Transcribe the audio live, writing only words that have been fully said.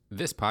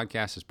This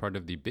podcast is part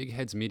of the Big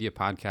Heads Media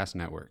Podcast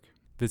Network.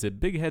 Visit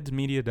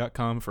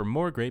bigheadsmedia.com for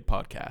more great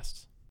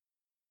podcasts.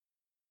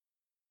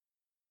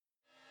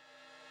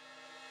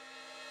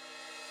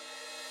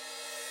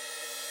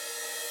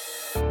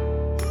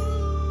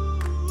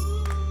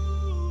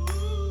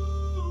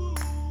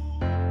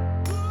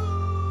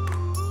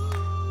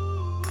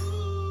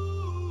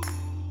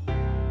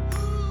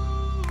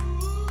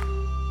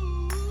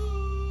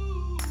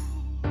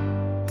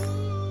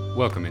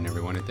 Welcome in,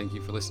 everyone, and thank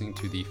you for listening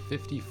to the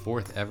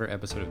 54th ever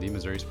episode of the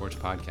Missouri Sports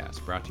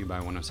Podcast, brought to you by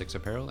 106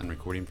 Apparel and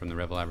recording from the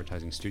Revel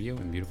Advertising Studio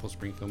in beautiful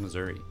Springfield,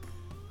 Missouri.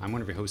 I'm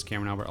one of your hosts,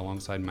 Cameron Albert,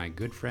 alongside my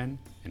good friend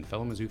and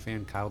fellow Mizzou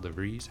fan, Kyle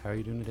DeVries. How are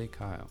you doing today,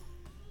 Kyle?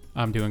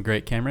 I'm doing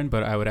great, Cameron,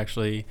 but I would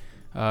actually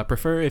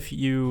prefer if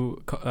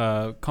you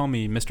call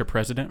me Mr.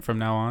 President from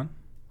now on.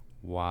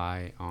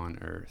 Why on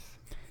earth?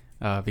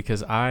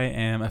 Because I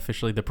am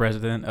officially the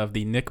president of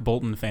the Nick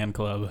Bolton fan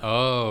club.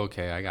 Oh,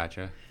 okay, I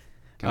gotcha.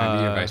 Can I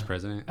be your vice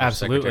president?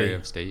 Absolutely. Secretary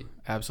of State?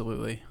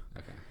 Absolutely.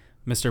 Okay.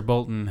 Mr.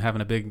 Bolton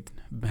having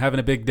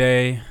a big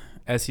day.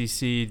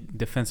 SEC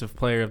Defensive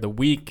Player of the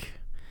Week.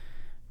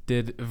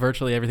 Did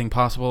virtually everything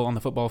possible on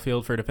the football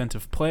field for a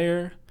defensive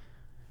player.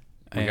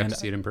 We got to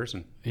see it in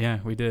person.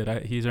 Yeah, we did.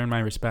 He's earned my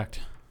respect.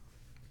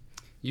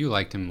 You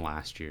liked him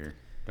last year.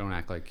 Don't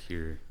act like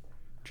you're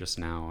just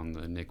now on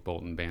the Nick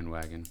Bolton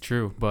bandwagon.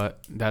 True,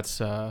 but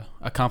that's a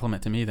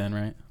compliment to me then,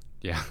 right?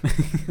 Yeah.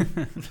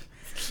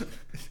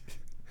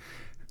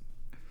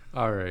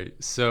 All right.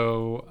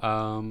 So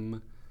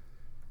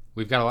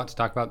we've got a lot to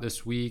talk about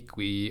this week.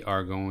 We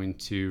are going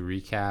to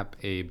recap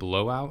a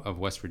blowout of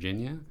West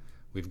Virginia.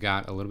 We've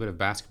got a little bit of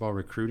basketball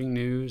recruiting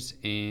news,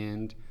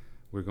 and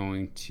we're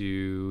going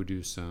to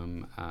do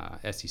some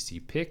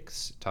SEC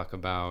picks, talk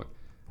about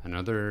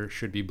another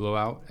should-be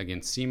blowout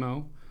against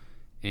SEMO.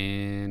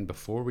 And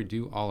before we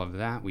do all of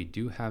that, we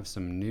do have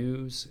some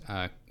news.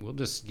 We'll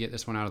just get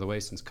this one out of the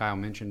way since Kyle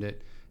mentioned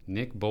it.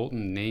 Nick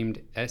Bolton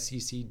named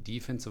SEC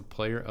Defensive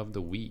Player of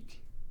the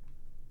Week.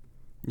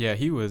 Yeah,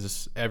 he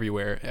was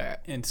everywhere.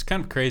 It's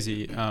kind of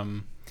crazy,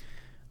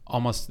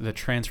 almost the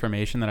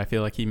transformation that I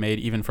feel like he made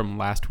even from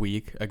last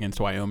week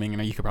against Wyoming.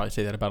 And you could probably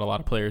say that about a lot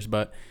of players,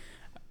 but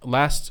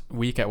last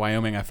week at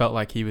Wyoming, I felt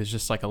like he was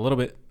just like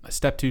a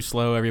step too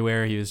slow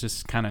everywhere. He was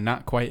just kind of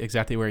not quite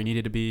exactly where he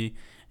needed to be.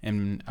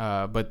 And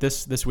but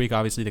this week,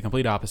 obviously, the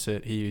complete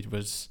opposite. He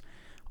was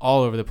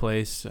all over the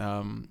place.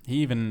 He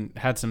even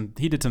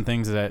did some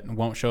things that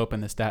won't show up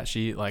in the stat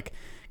sheet, like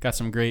got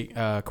some great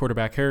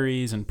quarterback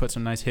hurries and put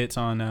some nice hits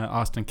on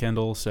Austin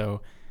Kendall. So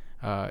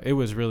it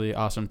was really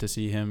awesome to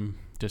see him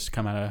just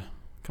come out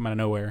of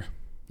nowhere.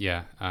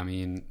 Yeah, I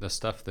mean, the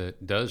stuff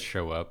that does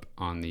show up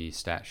on the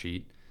stat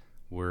sheet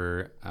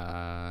were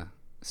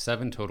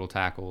 7 total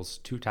tackles,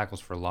 2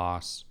 tackles for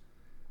loss,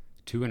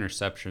 2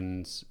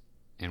 interceptions,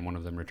 and one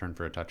of them returned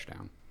for a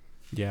touchdown.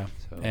 Yeah,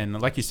 so.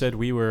 And like you said,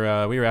 we were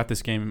at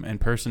this game in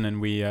person, and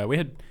we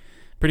had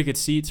pretty good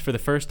seats for the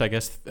first, I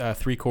guess,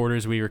 3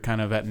 quarters. We were kind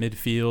of at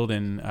midfield,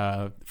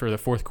 and for the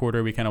fourth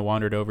quarter, we kind of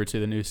wandered over to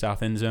the new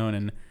south end zone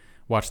and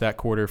watched that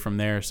quarter from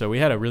there. So we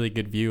had a really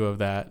good view of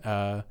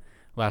that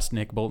last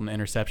Nick Bolton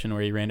interception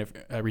where he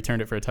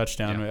returned it for a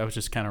touchdown. Yeah. That was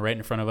just kind of right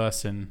in front of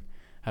us, and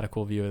had a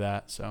cool view of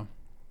that. So.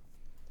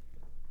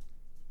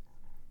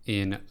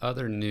 In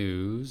other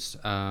news,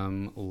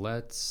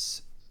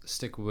 let's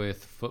stick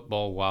with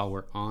football while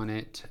we're on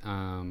it.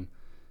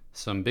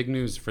 Some big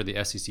news for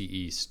the SEC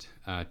East.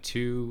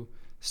 2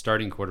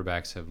 starting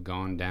quarterbacks have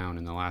gone down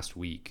in the last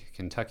week.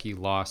 Kentucky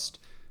lost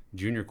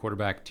junior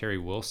quarterback Terry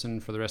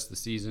Wilson for the rest of the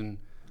season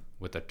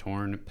with a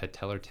torn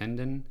patellar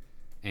tendon,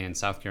 and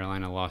South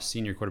Carolina lost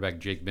senior quarterback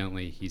Jake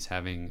Bentley. He's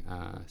having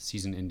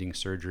season-ending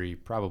surgery,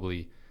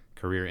 probably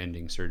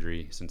career-ending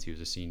surgery since he was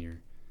a senior.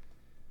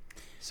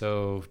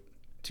 So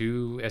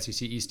 2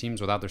 SEC East teams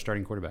without their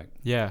starting quarterback.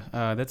 Yeah,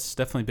 that's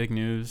definitely big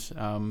news.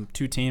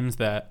 2 teams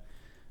that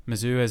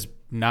Mizzou has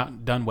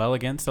not done well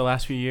against the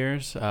last few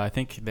years. I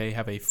think they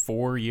have a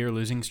 4-year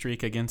losing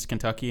streak against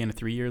Kentucky and a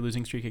 3-year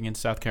losing streak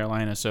against South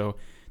Carolina. So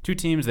 2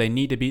 teams they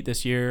need to beat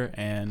this year,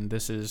 and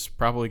this is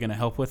probably going to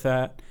help with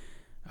that.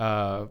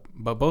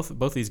 But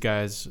both these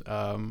guys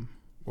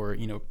were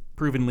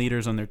proven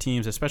leaders on their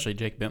teams, especially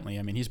Jake Bentley.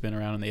 I mean, he's been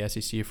around in the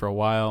SEC for a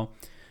while.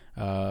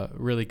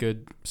 Really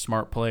good,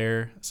 smart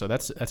player. So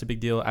that's a big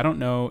deal. I don't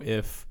know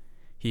if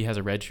he has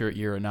a redshirt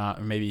year or not,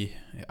 or maybe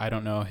I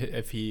don't know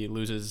if he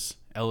loses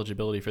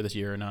eligibility for this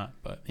year or not,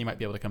 but he might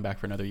be able to come back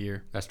for another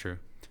year. That's true,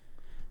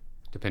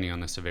 depending on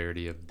the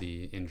severity of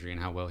the injury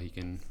and how well he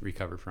can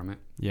recover from it.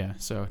 Yeah,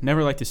 so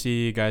never like to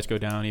see guys go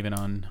down even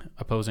on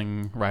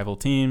opposing rival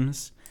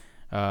teams,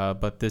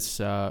 but this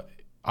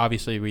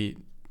obviously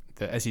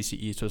the SEC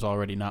East was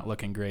already not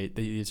looking great.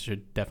 These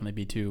should definitely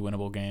be 2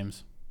 winnable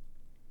games.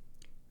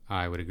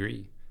 I would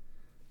agree.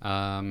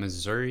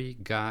 Missouri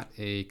got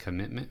a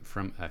commitment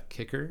from a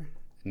kicker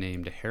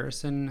named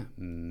Harrison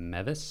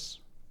Mevis.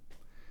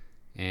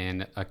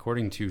 And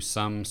according to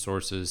some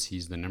sources,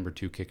 he's the number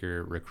 2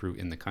 kicker recruit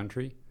in the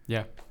country.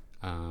 Yeah.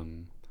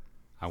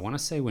 I want to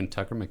say when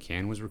Tucker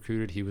McCann was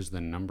recruited, he was the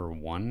number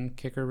 1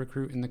 kicker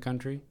recruit in the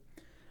country.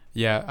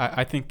 Yeah,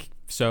 I think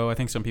so. I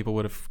think some people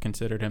would have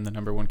considered him the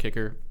number one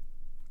kicker,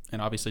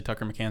 and obviously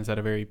Tucker McCann's had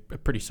a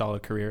pretty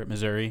solid career at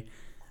Missouri.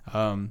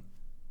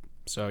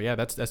 So yeah,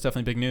 that's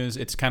definitely big news.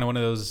 It's kind of one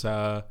of those.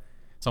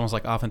 It's almost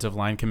like offensive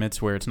line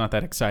commits where it's not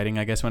that exciting,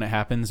 I guess, when it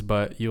happens,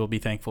 but you'll be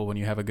thankful when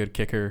you have a good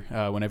kicker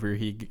whenever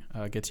he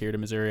gets here to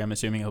Missouri. I'm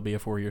assuming he'll be a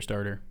 4-year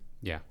starter.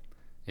 Yeah,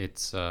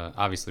 it's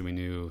obviously we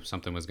knew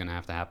something was going to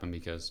have to happen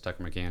because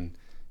Tucker McCann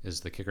is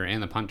the kicker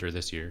and the punter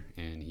this year,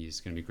 and he's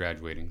going to be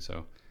graduating.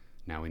 So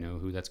now we know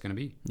who that's going to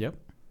be. Yep.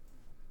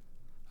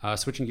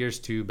 Switching gears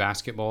to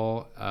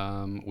basketball,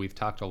 we've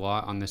talked a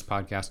lot on this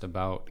podcast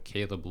about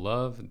Caleb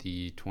Love,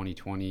 the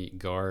 2020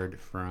 guard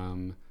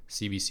from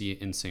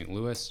CBC in St.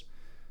 Louis.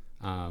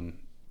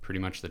 Pretty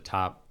much the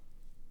top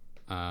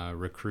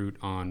recruit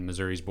on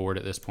Missouri's board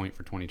at this point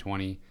for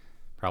 2020.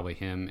 Probably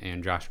him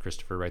and Josh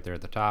Christopher right there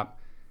at the top.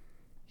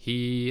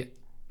 He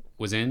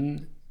was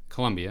in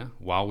Columbia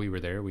while we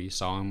were there. We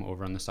saw him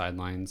over on the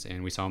sidelines,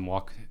 and we saw him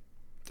walk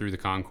through the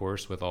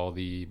concourse with all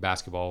the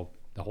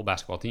whole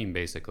basketball team,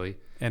 basically.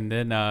 And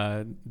then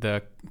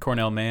the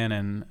Cornell man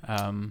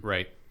and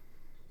right.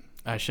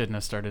 I shouldn't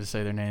have started to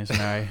say their names.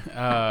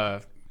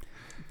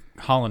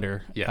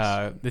 Hollander.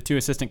 Yes. The two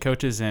assistant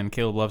coaches and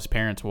Caleb Love's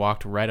parents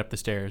walked right up the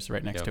stairs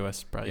right next to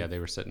us. Probably. Yeah, they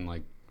were sitting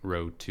like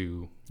row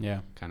 2. Yeah.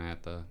 Kind of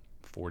at the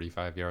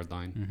 45-yard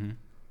line. Mm-hmm.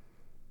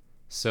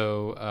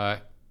 So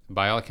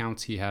by all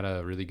accounts, he had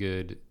a really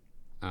good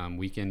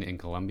weekend in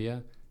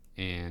Columbia,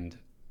 and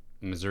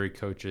Missouri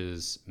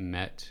coaches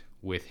met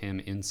with him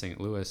in St.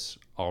 Louis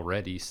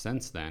already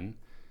since then,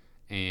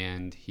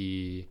 and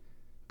he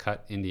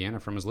cut Indiana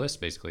from his list,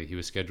 basically. He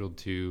was scheduled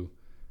to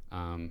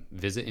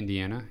visit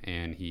Indiana,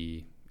 and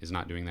he is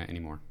not doing that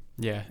anymore.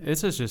 Yeah,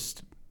 this is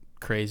just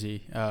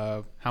crazy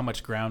how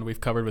much ground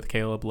we've covered with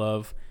Caleb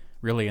Love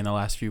really in the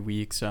last few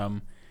weeks.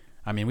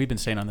 I mean, we've been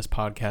saying on this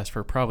podcast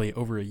for probably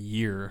over a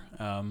year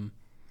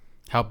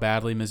how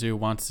badly Mizzou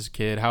wants this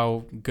kid,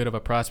 how good of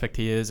a prospect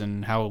he is,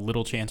 and how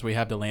little chance we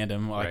have to land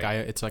him.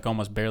 It's like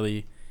almost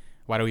barely.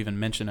 Why do we even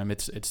mention him?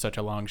 It's such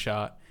a long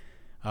shot.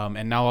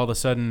 And now all of a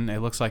sudden it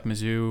looks like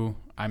Mizzou.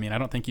 I mean, I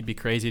don't think you'd be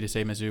crazy to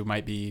say Mizzou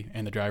might be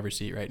in the driver's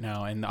seat right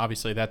now. And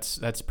obviously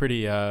that's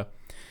pretty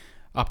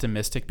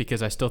optimistic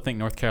because I still think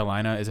North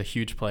Carolina is a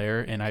huge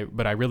player,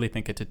 but I really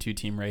think it's a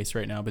 2-team race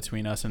right now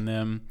between us and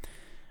them.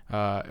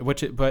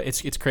 But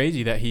it's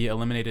crazy that he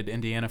eliminated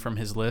Indiana from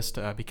his list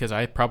because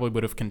I probably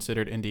would have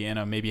considered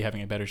Indiana maybe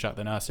having a better shot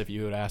than us if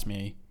you had asked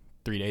me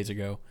 3 days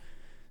ago.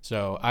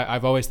 So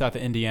I've always thought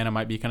that Indiana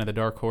might be kind of the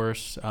dark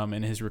horse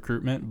in his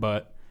recruitment,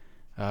 but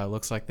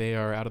looks like they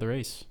are out of the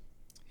race.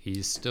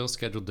 He's still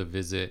scheduled to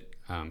visit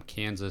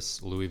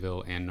Kansas,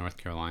 Louisville, and North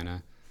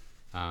Carolina.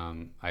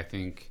 I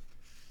think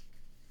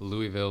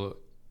Louisville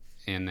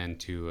and then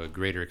to a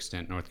greater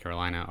extent North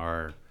Carolina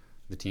are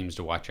the teams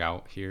to watch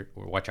out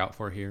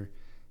for here,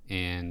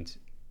 and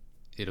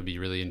it'll be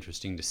really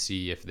interesting to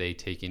see if they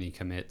take any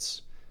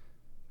commits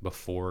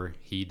before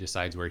he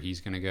decides where he's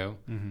going to go,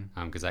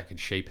 because that could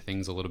shape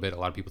things a little bit. A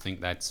lot of people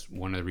think that's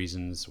one of the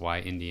reasons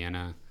why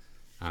Indiana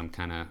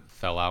kind of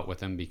fell out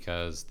with him,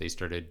 because they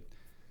started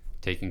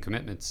taking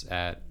commitments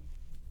at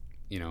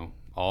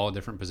all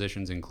different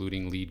positions,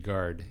 including lead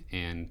guard,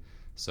 and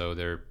so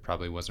there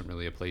probably wasn't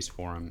really a place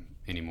for him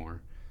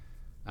anymore.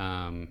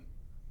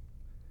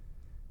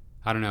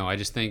 I don't know. I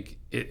just think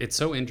it's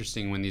so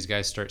interesting when these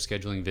guys start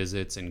scheduling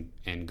visits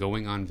and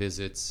going on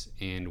visits,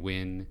 and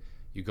when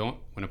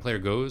a player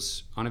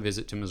goes on a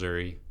visit to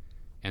Missouri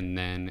and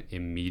then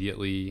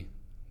immediately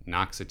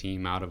knocks a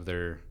team out of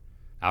the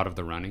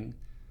running,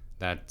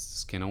 that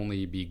can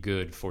only be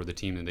good for the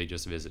team that they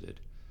just visited.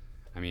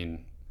 I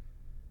mean,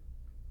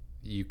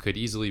 you could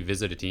easily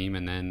visit a team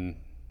and then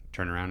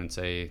turn around and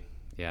say,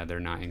 yeah, they're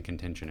not in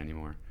contention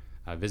anymore.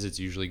 Visits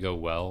usually go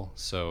well,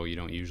 so you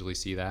don't usually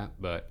see that,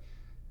 but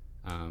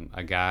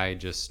a guy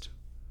just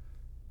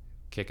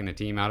kicking a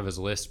team out of his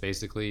list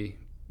basically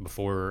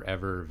before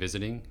ever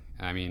visiting.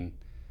 I mean,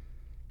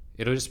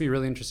 it'll just be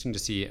really interesting to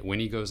see when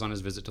he goes on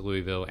his visit to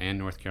Louisville and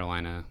North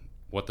Carolina,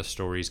 what the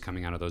stories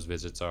coming out of those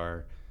visits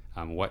are,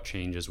 what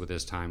changes with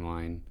his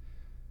timeline,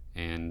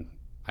 and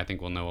I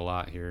think we'll know a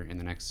lot here in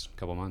the next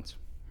couple months.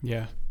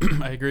 Yeah,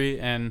 I agree,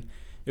 and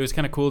it was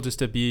kind of cool just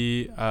to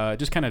be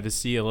just kind of to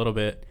see a little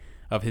bit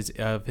of his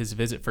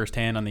visit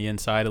firsthand on the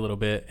inside a little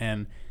bit,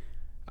 and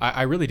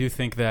I really do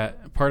think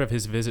that part of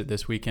his visit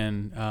this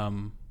weekend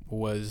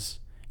was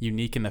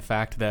unique in the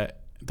fact that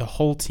the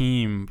whole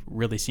team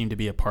really seemed to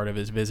be a part of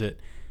his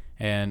visit.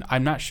 And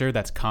I'm not sure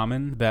that's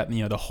common, that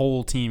the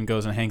whole team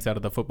goes and hangs out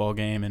at the football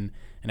game and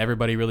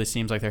everybody really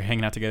seems like they're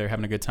hanging out together,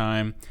 having a good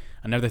time.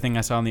 Another thing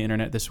I saw on the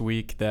internet this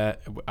week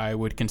that I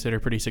would consider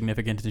pretty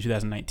significant in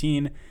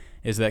 2019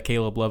 is that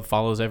Caleb Love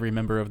follows every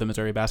member of the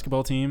Missouri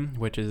basketball team,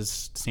 which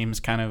seems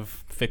kind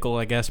of fickle,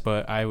 I guess,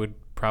 but I would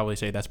probably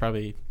say that's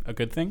probably a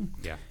good thing.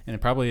 Yeah. And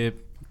probably a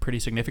pretty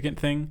significant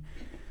thing.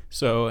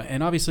 So,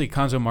 and obviously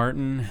Konzo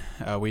Martin,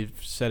 we've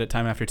said it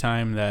time after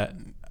time that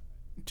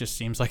just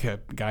seems like a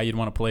guy you'd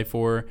want to play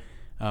for,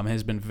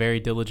 has been very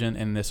diligent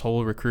in this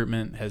whole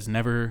recruitment, has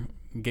never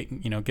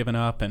given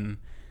up, and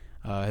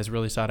has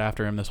really sought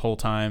after him this whole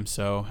time.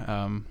 So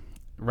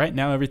right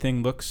now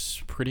everything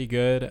looks pretty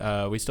good.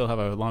 We still have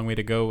a long way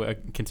to go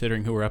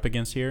considering who we're up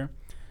against here,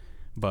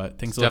 but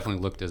things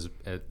definitely looked as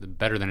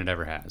better than it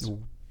ever has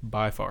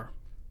by far.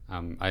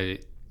 I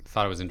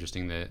thought it was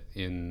interesting that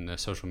in the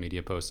social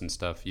media posts and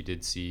stuff, you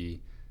did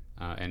see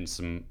and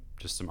some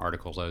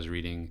articles I was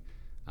reading,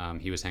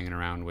 he was hanging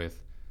around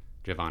with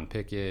Javon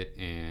Pickett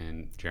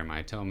and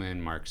Jeremiah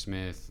Tillman, Mark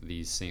Smith,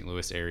 these St.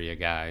 Louis area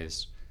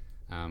guys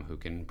who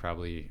can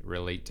probably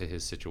relate to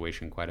his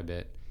situation quite a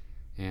bit.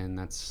 And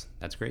that's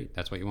great.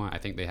 That's what you want. I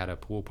think they had a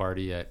pool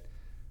party at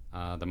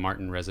the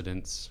Martin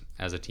residence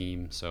as a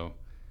team. So,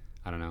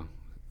 I don't know.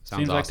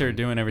 Seems awesome. like they're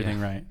doing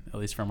everything right, at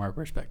least from our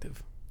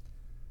perspective.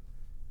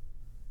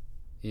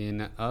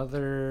 In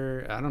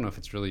other, I don't know if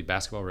it's really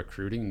basketball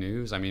recruiting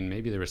news. I mean,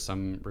 maybe there was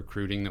some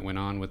recruiting that went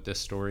on with this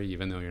story,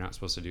 even though you're not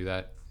supposed to do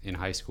that in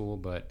high school.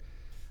 But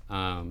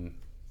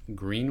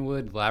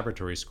Greenwood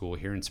Laboratory School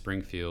here in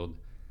Springfield,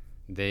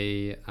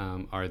 they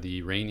are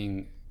the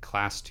reigning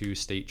Class 2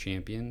 state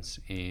champions.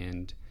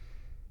 And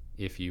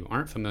if you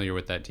aren't familiar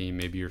with that team,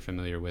 maybe you're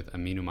familiar with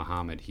Aminu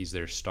Muhammad. He's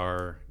their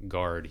star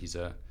guard. He's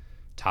a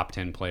top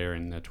 10 player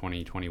in the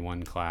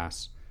 2021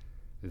 class.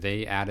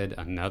 They added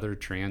another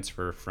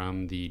transfer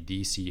from the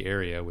D.C.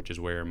 area, which is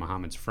where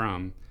Muhammad's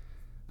from,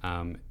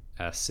 a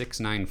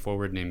 6'9"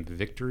 forward named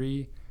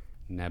Victory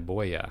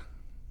Naboya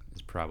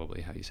is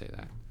probably how you say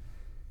that.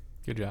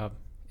 Good job.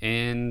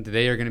 And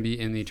they are going to be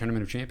in the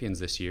Tournament of Champions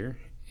this year.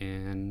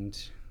 And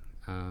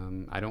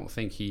I don't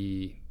think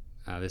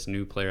this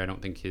new player, I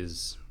don't think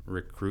his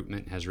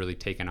recruitment has really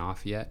taken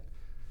off yet.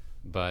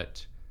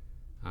 But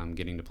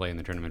getting to play in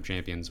the Tournament of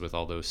Champions with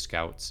all those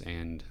scouts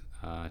and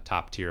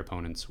top tier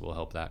opponents will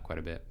help that quite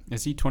a bit.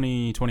 Is he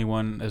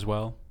 2021 as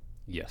well?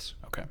 Yes.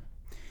 Okay.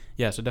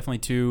 Yeah, so definitely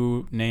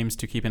two names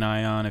to keep an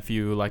eye on if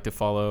you like to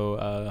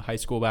follow high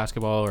school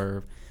basketball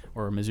or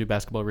Mizzou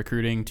basketball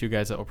recruiting. Two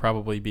guys that will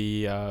probably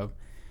be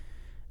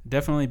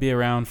definitely be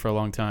around for a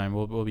long time.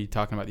 We'll be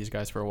talking about these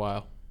guys for a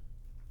while.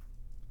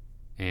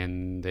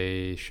 And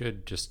they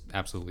should just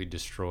absolutely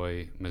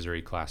destroy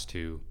Missouri Class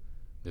 2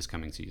 this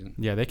coming season.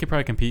 Yeah, they could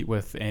probably compete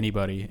with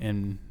anybody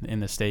in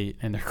the state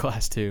in their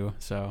Class 2,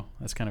 so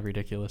that's kind of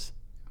ridiculous.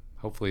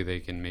 Hopefully they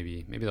can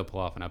maybe they'll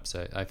pull off an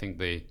upset. I think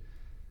they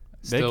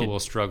still will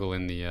struggle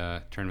in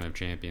the Tournament of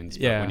Champions,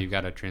 but when you've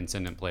got a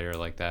transcendent player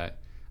like that,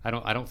 I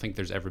don't think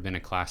there's ever been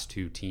a Class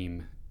 2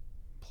 team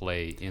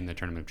play in the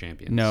Tournament of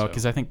Champions. No,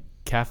 because I think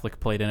Catholic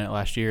played in it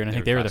last year, and I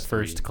think they were the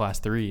first Class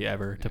 3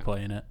 ever to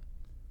play in it.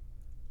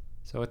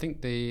 So I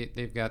think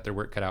they've got their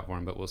work cut out for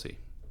them, but we'll see.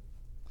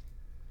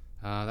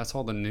 That's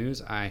all the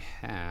news I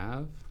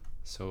have.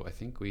 So I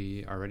think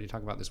we are ready to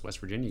talk about this West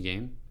Virginia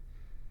game.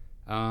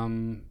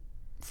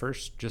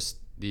 First, just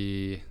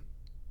the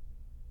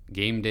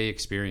game day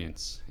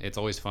experience. It's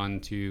always fun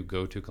to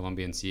go to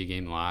Columbia and see a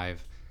game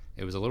live.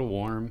 It was a little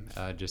warm.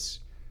 Just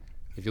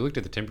if you looked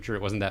at the temperature,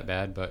 it wasn't that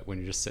bad. But when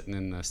you're just sitting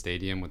in the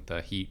stadium with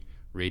the heat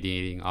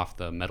radiating off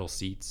the metal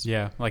seats,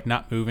 like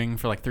not moving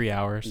for like 3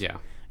 hours.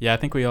 Yeah, I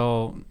think we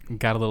all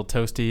got a little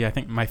toasty. I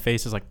think my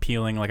face is like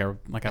peeling like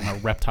I'm a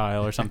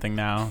reptile or something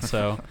now.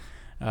 So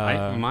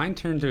mine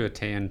turned to a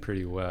tan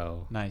pretty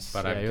well. Nice.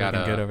 But yeah, I've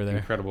got good over there.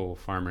 Incredible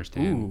farmer's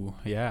tan. Ooh,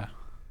 yeah.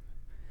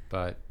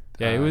 But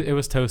yeah, it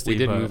was toasty. We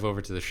did move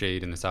over to the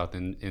shade in the south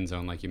end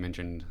zone, like you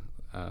mentioned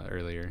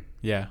earlier.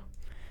 Yeah,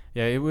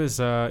 it was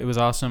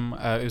awesome.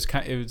 It was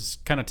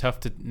kind of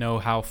tough to know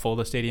how full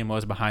the stadium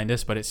was behind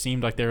us, but it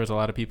seemed like there was a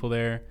lot of people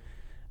there.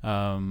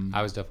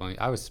 I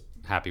was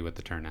happy with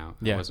the turnout.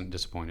 I wasn't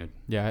disappointed.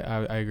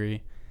 Yeah, I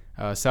agree.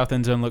 South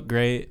end zone looked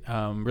great.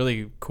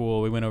 Really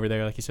cool. We went over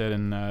there, like you said,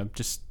 and I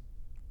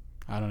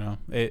don't know.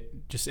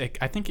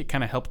 I think it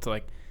kind of helped to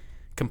like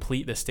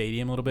complete the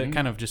stadium a little bit,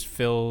 kind of just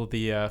fill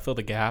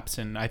the gaps,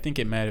 and I think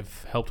it might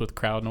have helped with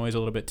crowd noise a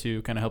little bit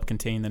too, kind of help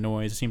contain the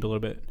noise. It seemed a little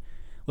bit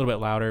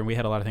louder, and we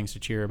had a lot of things to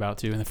cheer about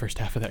too in the first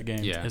half of that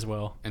game as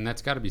well. And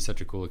that's got to be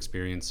such a cool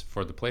experience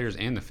for the players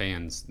and the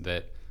fans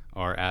that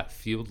are at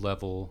field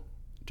level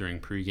during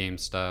pregame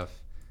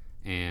stuff,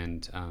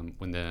 and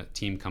when the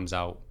team comes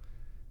out,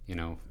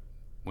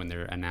 when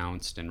they're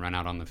announced and run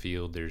out on the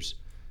field, there's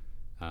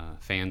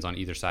fans on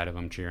either side of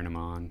them cheering them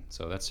on.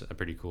 So that's a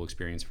pretty cool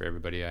experience for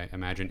everybody, I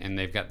imagine. And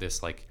they've got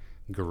this like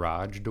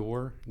garage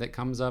door that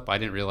comes up. I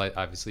didn't realize,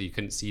 obviously you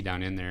couldn't see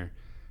down in there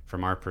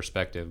from our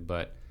perspective,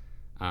 but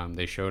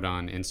they showed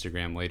on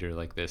Instagram later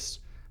like this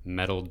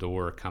metal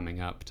door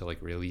coming up to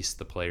like release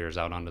the players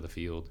out onto the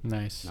field.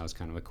 Nice. And that was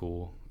kind of a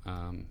cool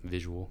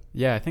visual.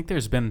 Yeah, I think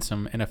there's been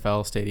some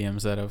NFL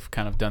stadiums that have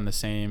kind of done the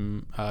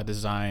same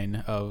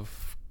design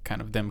of kind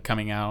of them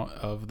coming out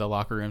of the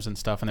locker rooms and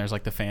stuff, and there's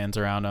like the fans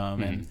around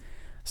them and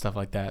stuff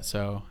like that.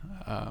 So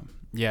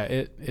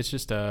it's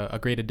just a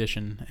great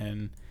addition,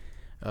 and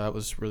it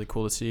was really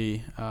cool to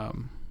see.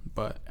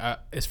 But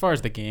as far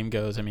as the game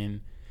goes, I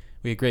mean,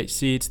 we had great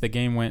seats. The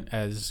game went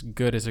as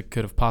good as it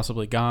could have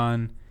possibly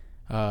gone.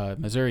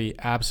 Missouri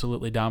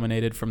absolutely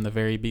dominated from the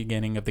very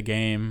beginning of the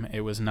game.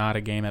 It was not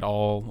a game at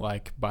all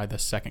like by the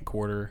second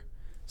quarter.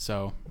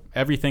 So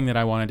everything that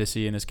I wanted to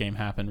see in this game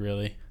happened,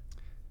 really.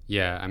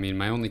 Yeah, I mean,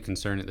 my only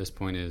concern at this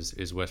point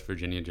is West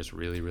Virginia just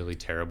really, really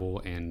terrible,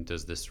 and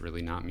does this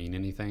really not mean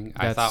anything?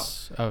 I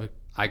thought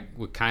I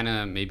would kind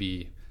of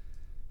maybe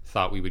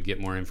thought we would get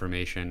more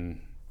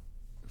information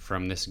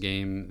from this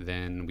game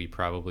than we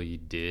probably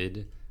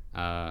did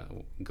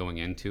going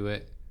into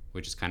it,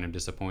 which is kind of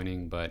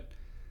disappointing. But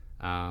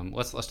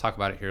let's talk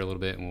about it here a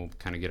little bit, and we'll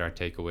kind of get our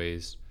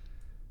takeaways.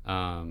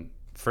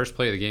 First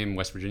play of the game,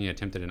 West Virginia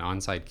attempted an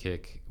onside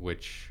kick,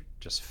 which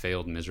just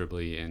failed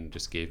miserably and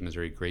just gave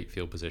Missouri great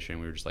field position.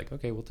 We were just like,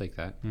 okay, we'll take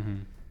that.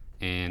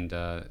 And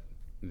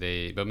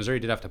but Missouri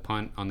did have to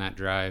punt on that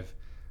drive.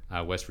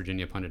 West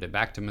Virginia punted it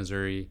back to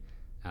Missouri,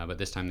 but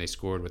this time they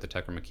scored with a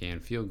Tucker McCann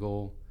field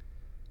goal.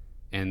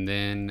 And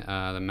then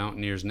the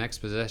Mountaineers' next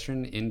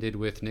possession ended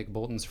with Nick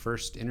Bolton's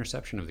first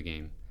interception of the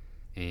game.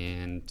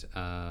 And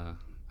I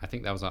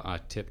think that was a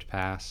tipped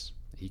pass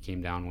that he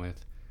came down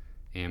with.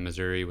 And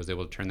Missouri was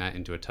able to turn that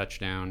into a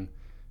touchdown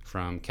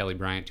from Kelly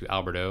Bryant to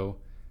Alberto.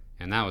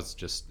 And that was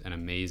just an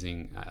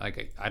amazing,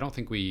 I don't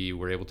think we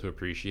were able to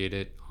appreciate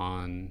it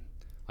on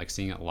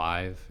seeing it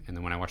live. And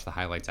then when I watched the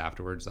highlights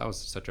afterwards, that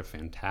was such a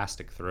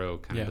fantastic throw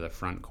kind of to the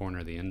front corner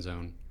of the end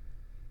zone.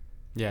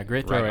 Yeah,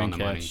 great throw right and on the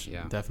catch. money.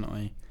 Yeah.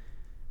 Definitely.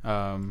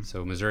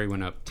 So Missouri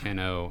went up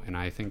 10-0, and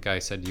I think I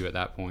said to you at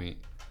that point,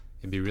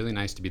 it'd be really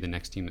nice to be the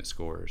next team that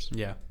scores.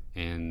 Yeah.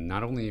 And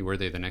not only were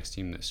they the next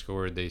team that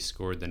scored, they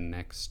scored the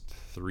next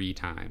 3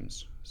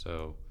 times.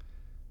 So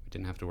we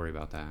didn't have to worry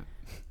about that.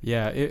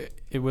 Yeah,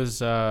 it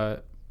was.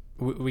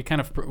 We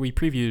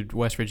previewed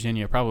West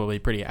Virginia probably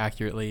pretty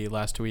accurately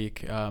last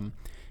week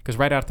because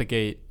right out the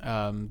gate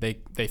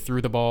they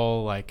threw the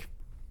ball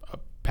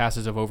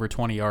passes of over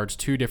 20 yards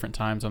 2 different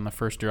times on the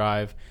first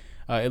drive.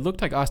 It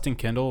looked like Austin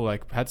Kendall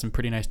had some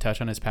pretty nice touch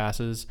on his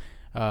passes.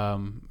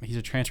 He's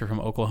a transfer from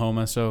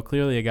Oklahoma, so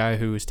clearly a guy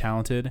who is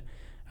talented.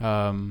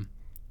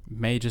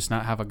 May just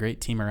not have a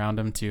great team around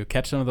him to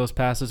catch some of those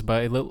passes,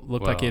 but it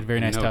looked like he had very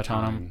nice touch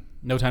on him.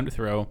 No time to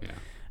throw. Yeah.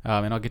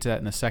 And I'll get to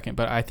that in a second.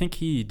 But I think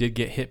he did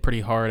get hit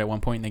pretty hard at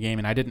one point in the game,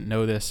 and I didn't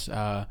know this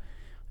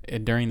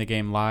during the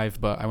game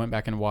live, but I went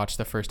back and watched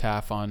the first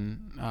half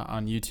on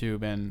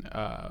YouTube, and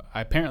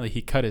apparently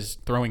he cut his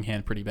throwing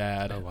hand pretty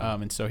bad. Oh, wow.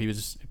 And so he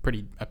was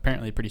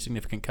apparently a pretty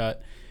significant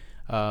cut.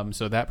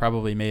 So that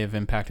probably may have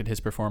impacted his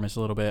performance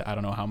a little bit. I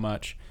don't know how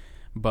much.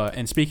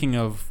 And speaking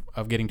of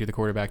getting to the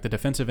quarterback, the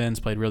defensive ends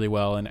played really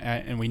well,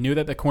 and we knew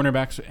that the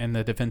cornerbacks and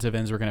the defensive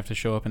ends were going to have to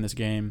show up in this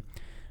game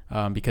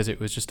because it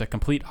was just a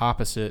complete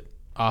opposite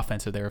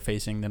offense that they were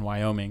facing than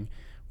Wyoming,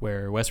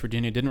 where West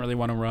Virginia didn't really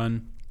want to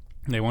run.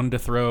 They wanted to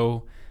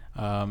throw,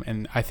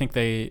 and I think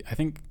the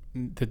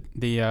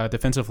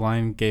defensive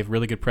line gave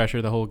really good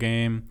pressure the whole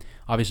game.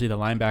 Obviously, the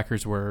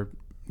linebackers were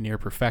near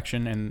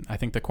perfection, and I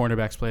think the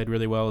cornerbacks played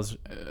really well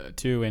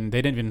too. And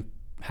they didn't even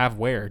have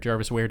Ware.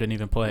 Jarvis Ware didn't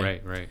even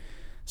play. Right.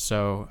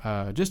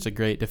 So just a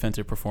great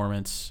defensive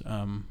performance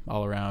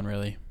all around,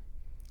 really.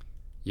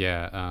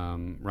 Yeah,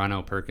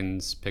 Ronell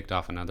Perkins picked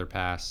off another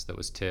pass that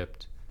was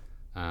tipped.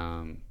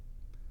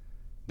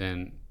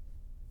 Then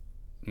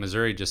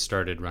Missouri just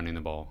started running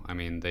the ball. I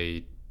mean,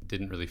 they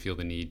didn't really feel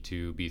the need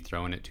to be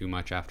throwing it too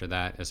much after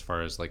that, as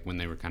far as when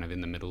they were kind of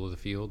in the middle of the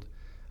field.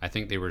 I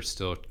think they were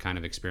still kind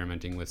of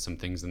experimenting with some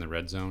things in the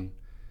red zone.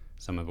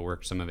 Some of it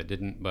worked, some of it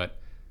didn't. But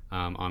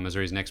on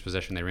Missouri's next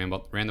possession, they ran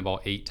the ball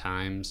 8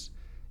 times,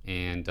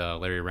 and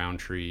Larry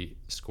Roundtree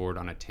scored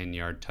on a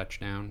 10-yard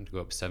touchdown to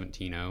go up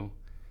 17-0.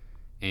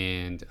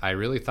 And I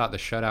really thought the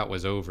shutout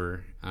was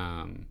over.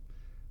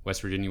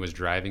 West Virginia was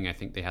driving. I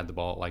think they had the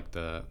ball at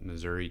the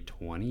Missouri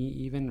 20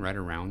 even, right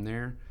around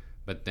there.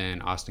 But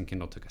then Austin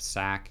Kendall took a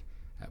sack,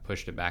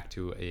 pushed it back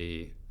to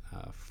a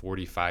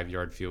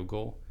 45-yard field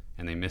goal,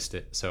 and they missed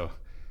it. So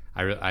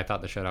I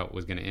thought the shutout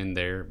was going to end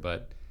there,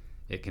 but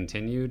it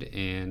continued,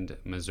 and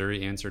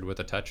Missouri answered with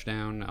a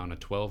touchdown on a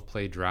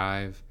 12-play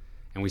drive.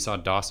 And we saw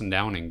Dawson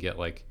Downing get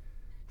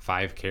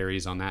 5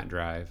 carries on that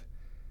drive.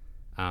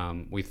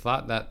 We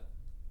thought that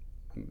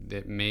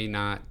it may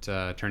not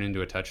turn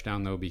into a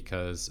touchdown, though,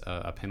 because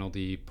a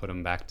penalty put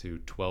him back to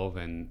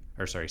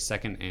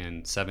 2nd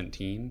and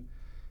 17.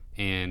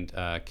 And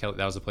that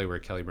was a play where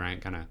Kelly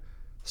Bryant kind of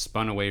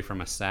spun away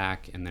from a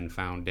sack and then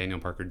found Daniel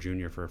Parker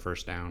Jr. for a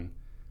first down.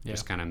 Yeah.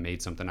 Just kind of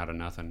made something out of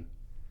nothing.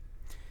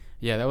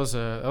 Yeah, that was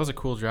a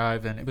cool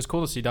drive, and it was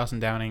cool to see Dawson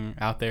Downing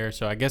out there.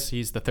 So I guess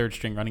he's the third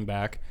string running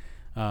back.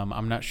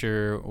 I'm not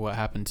sure what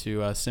happened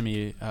to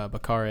Simi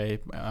Bakare,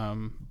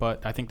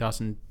 but I think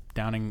Dawson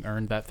Downing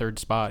earned that third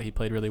spot. He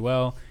played really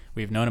well.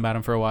 We've known about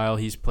him for a while.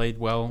 He's played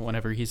well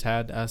whenever he's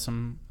had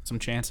some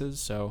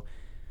chances. So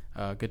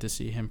good to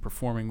see him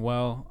performing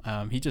well.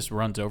 He just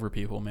runs over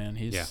people, man.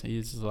 He's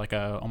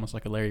almost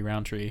like a Larry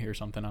Roundtree or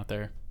something out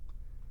there.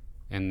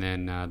 And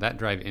then that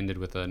drive ended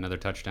with another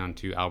touchdown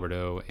to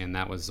Alberto, and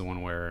that was the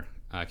one where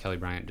Kelly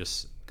Bryant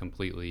just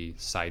completely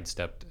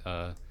sidestepped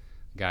a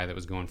guy that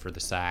was going for the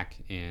sack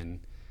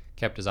and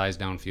kept his eyes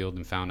downfield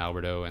and found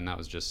Alberto, and that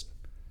was just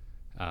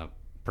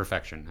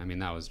perfection. I mean,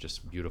 that was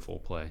just beautiful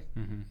play.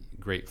 Mm-hmm.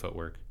 Great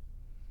footwork.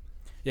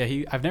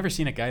 Yeah, I've never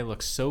seen a guy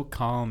look so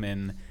calm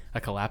in a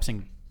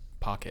collapsing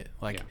pocket.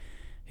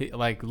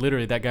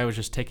 Literally, that guy was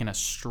just taking a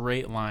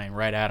straight line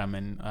right at him,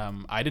 and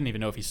I didn't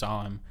even know if he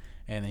saw him,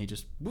 and then he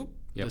just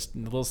just a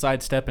little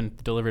sidestep and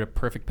delivered a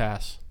perfect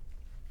pass.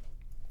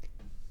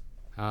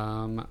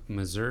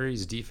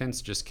 Missouri's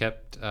defense just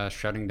kept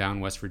shutting down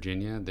West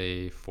Virginia.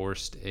 They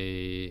forced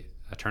a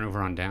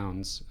turnover on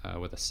downs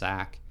with a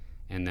sack,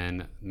 and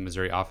then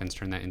Missouri offense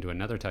turned that into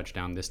another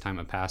touchdown, this time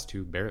a pass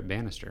to Barrett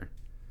Bannister.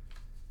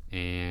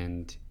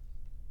 And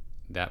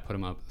that put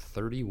them up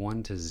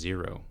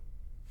 31-0.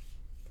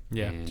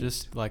 Yeah, and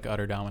just like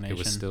utter domination. It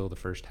was still the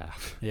first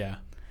half. Yeah.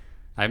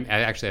 I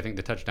think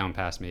the touchdown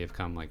pass may have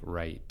come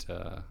right.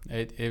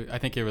 I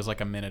think it was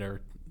like a minute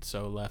or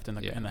so left in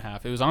the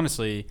half. It was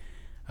honestly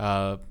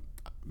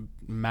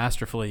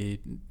masterfully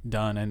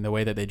done, and the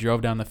way that they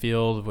drove down the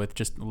field with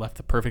just left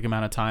the perfect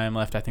amount of time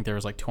left. I think there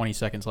was like 20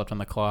 seconds left on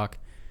the clock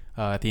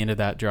at the end of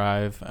that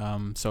drive.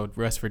 So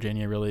West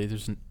Virginia really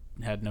just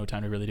had no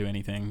time to really do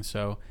anything.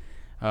 So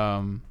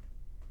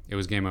it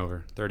was game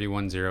over,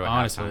 31-0 at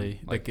honestly,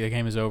 halftime. The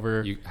game is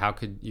over.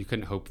 You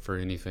couldn't hope for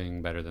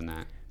anything better than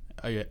that.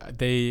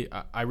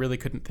 I really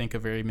couldn't think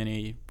of very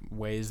many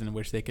ways in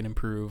which they could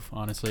improve.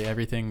 Honestly,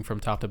 everything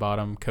from top to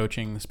bottom,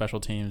 coaching, special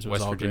teams was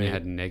West all Virginia great.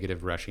 had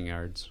negative rushing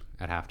yards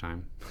at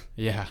halftime.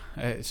 Yeah,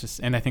 it's just,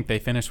 and I think they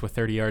finished with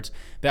 30 yards.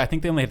 I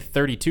think they only had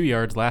 32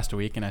 yards last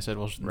week, and I said,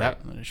 well,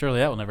 surely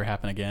that will never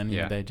happen again.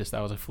 Yeah.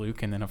 That was a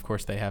fluke, and then of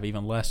course they have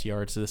even less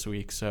yards this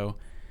week. So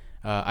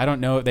I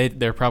don't know.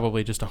 They're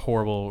probably just a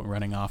horrible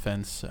running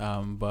offense.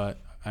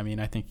 But I mean,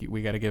 I think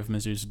we got to give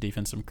Mizzou's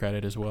defense some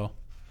credit as well.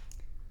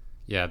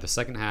 Yeah, the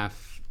second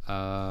half,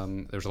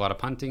 there was a lot of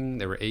punting.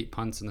 There were 8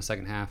 punts in the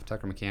second half.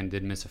 Tucker McCann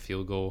did miss a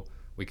field goal.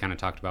 We kind of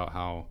talked about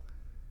how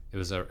it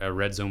was a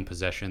red zone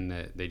possession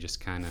that they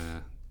just kind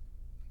of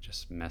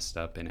just messed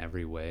up in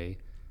every way,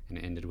 and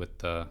it ended with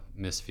the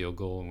missed field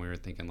goal. And we were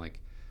thinking,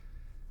 like,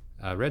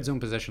 a red zone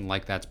possession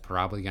like that's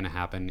probably going to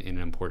happen in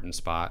an important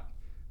spot,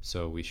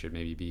 so we should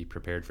maybe be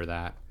prepared for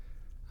that.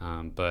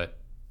 But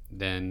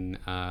then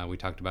we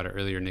talked about it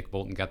earlier. Nick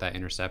Bolton got that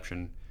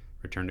interception,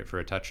 returned it for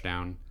a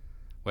touchdown.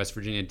 West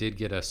Virginia did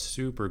get a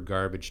super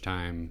garbage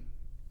time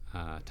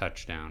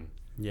touchdown.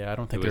 Yeah, I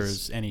don't think there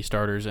was any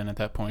starters in at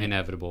that point.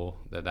 Inevitable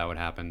that would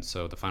happen.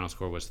 So the final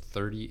score was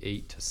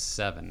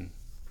 38-7.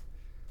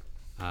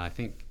 I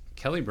think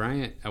Kelly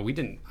Bryant. I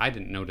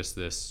didn't notice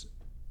this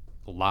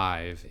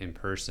live in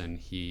person.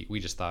 We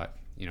just thought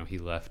he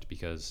left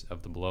because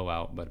of the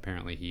blowout, but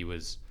apparently he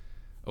was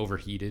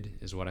overheated,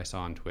 is what I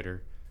saw on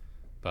Twitter.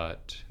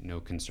 But no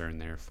concern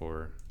there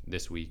for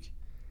this week.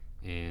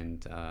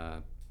 And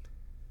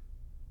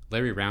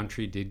Larry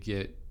Roundtree did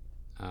get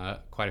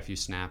quite a few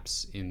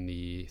snaps in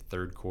the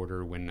third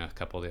quarter when a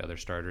couple of the other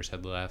starters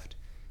had left,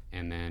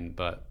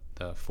 but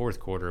the fourth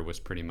quarter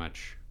was pretty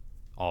much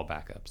all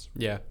backups.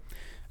 Yeah,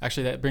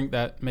 actually,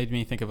 that made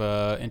me think of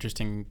a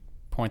interesting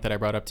point that I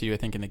brought up to you. I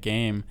think in the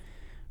game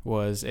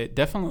was it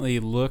definitely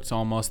looked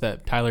almost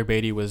that Tyler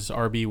Beatty was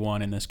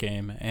RB1 in this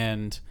game,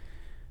 and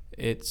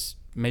it's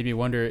made me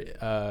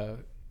wonder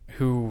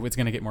who is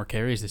going to get more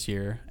carries this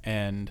year,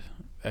 and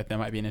that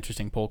might be an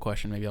interesting poll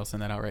question. Maybe I'll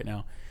send that out right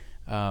now.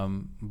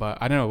 But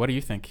I don't know. What do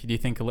you think? Do you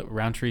think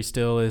Roundtree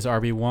still is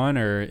RB1,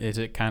 or is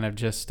it kind of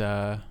just...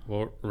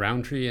 Well,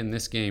 Roundtree in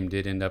this game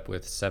did end up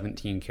with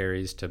 17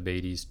 carries to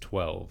Beatty's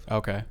 12.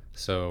 Okay.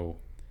 So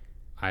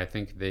I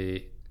think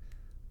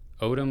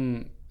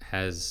Odom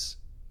has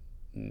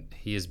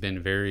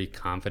been very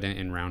confident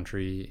in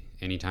Roundtree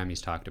anytime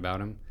he's talked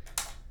about him.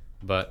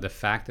 But the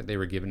fact that they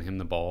were giving him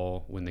the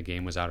ball when the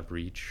game was out of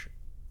reach,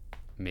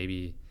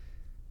 maybe...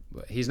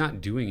 He's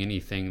not doing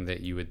anything that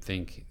you would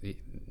think.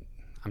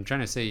 I'm trying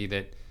to say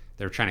that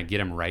they're trying to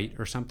get him right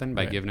or something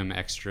by giving him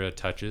extra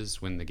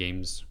touches when the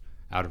game's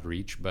out of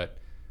reach, but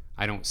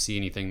I don't see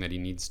anything that he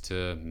needs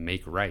to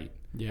make right.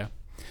 Yeah.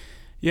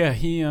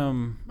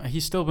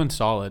 He's still been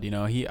solid.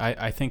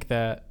 I think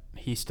that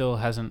he still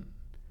hasn't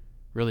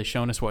really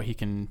shown us what he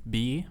can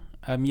be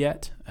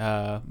yet.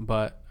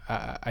 But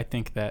I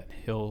think that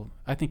he'll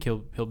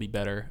be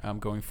better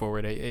going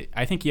forward.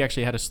 I think he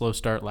actually had a slow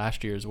start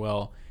last year as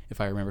well, if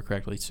I remember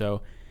correctly.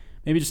 So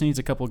maybe just needs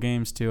a couple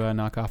games to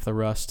knock off the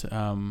rust.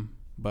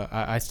 But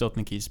I still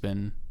think he's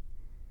been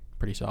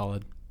pretty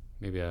solid.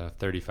 Maybe a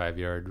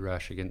 35-yard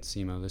rush against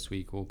SEMO this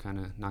week will kind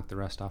of knock the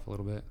rust off a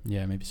little bit.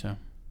 Yeah, maybe so.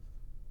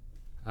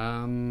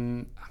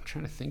 I'm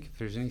trying to think if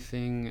there's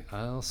anything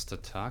else to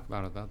talk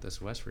about this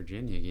West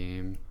Virginia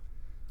game.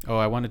 Oh,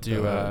 I wanted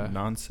to...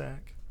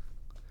 non-sack?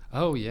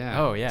 Oh,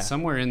 yeah. Oh, yeah.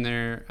 Somewhere in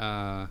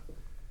there,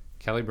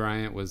 Kelly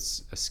Bryant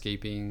was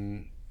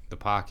escaping the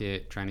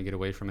pocket, trying to get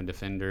away from a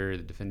defender.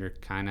 The defender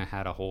kind of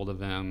had a hold of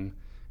him,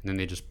 and then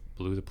they just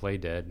blew the play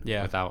dead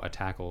without a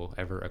tackle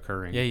ever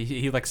occurring. Yeah,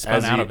 he like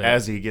spun out of it.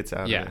 As he gets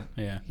out of it.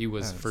 Yeah. He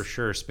was for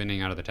sure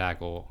spinning out of the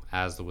tackle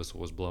as the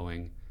whistle was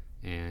blowing,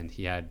 and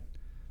he had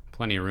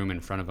plenty of room in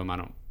front of him. I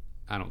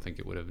don't think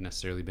it would have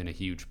necessarily been a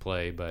huge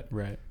play, but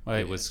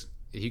it was...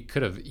 He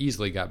could have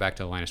easily got back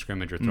to the line of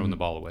scrimmage or thrown the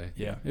ball away.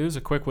 Yeah, it was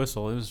a quick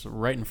whistle. It was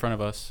right in front of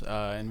us,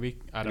 and we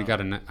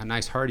got a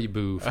nice hearty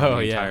boo from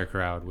the entire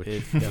crowd. Which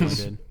it definitely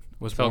did.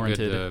 was Felt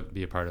warranted. good to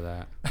be a part of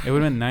that. It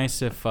would have been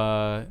nice if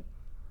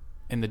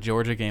in the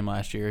Georgia game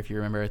last year, if you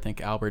remember, I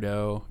think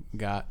Alberto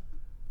got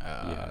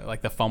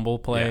like the fumble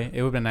play. Yeah.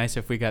 It would have been nice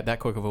if we got that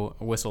quick of a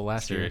whistle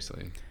last year.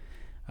 Seriously.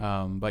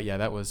 But yeah,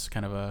 that was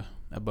kind of a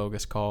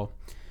bogus call.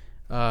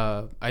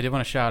 I did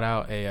want to shout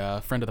out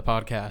a friend of the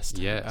podcast.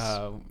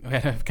 Yes. We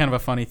had kind of a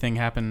funny thing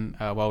happen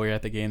while we were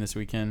at the game this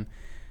weekend.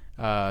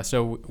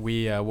 So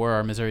we wore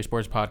our Missouri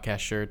Sports Podcast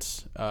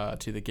shirts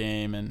to the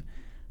game, and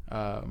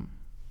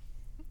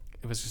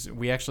it was just,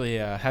 we actually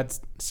had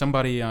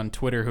somebody on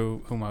Twitter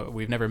whom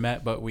we've never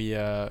met, but we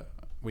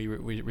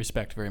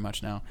respect very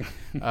much now.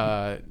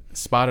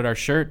 Spotted our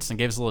shirts and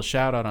gave us a little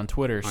shout out on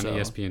Twitter. On so,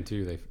 ESPN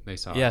too, they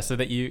saw. Yeah, it. so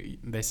that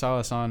they saw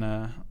us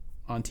on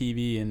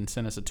TV and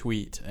sent us a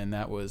tweet, and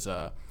that was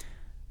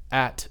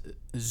at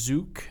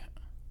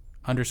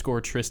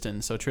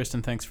Zook_Tristan. So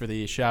Tristan, thanks for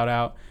the shout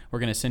out. We're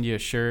gonna send you a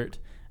shirt.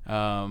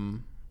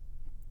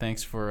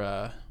 Thanks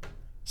for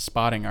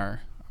spotting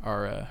our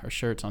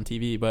shirts on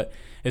TV. But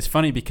it's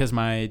funny because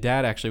my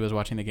dad actually was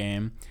watching the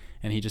game,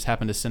 and he just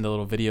happened to send a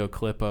little video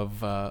clip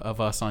of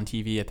us on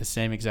TV at the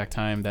same exact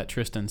time that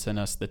Tristan sent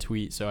us the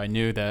tweet. So I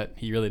knew that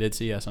he really did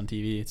see us on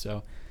TV.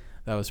 So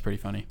that was pretty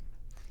funny.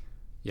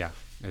 Yeah,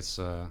 it's.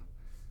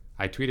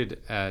 I tweeted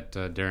at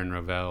Darren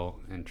Rovell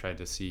and tried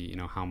to see,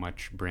 how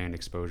much brand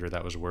exposure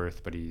that was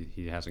worth, but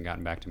he hasn't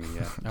gotten back to me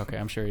yet. Okay,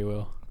 I'm sure he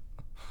will.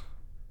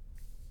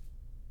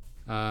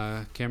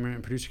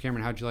 Producer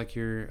Cameron, how'd you like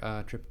your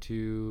trip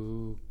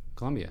to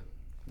Columbia?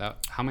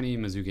 How many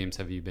Mizzou games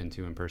have you been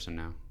to in person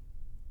now?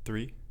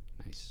 3.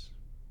 Nice.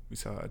 We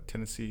saw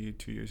Tennessee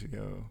 2 years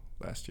ago.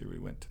 Last year we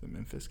went to the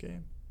Memphis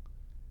game.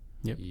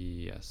 Yep.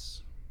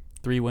 Yes.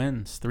 3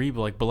 wins, 3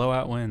 like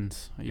blowout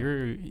wins.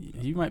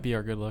 You might be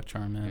our good luck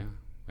charm, man. Yeah,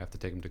 we have to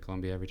take them to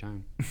Columbia every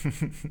time.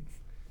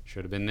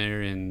 Should have been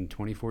there in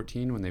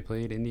 2014 when they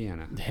played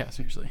Indiana. Yeah,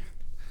 seriously.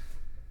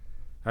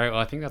 All right, well,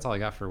 I think that's all I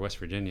got for West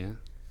Virginia.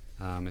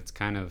 It's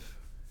kind of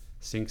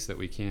stinks that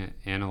we can't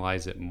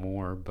analyze it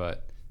more,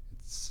 but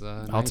it's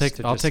I'll take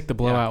the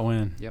blowout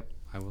win. Yep,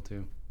 I will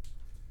too.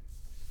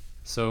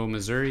 So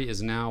Missouri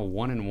is now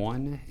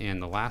 1-1,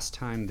 and the last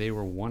time they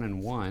were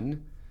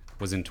 1-1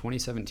 was in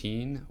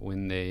 2017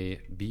 when they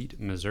beat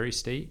Missouri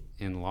State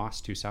and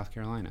lost to South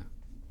Carolina.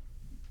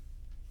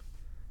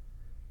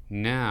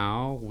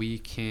 Now we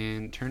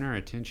can turn our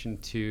attention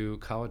to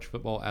college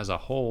football as a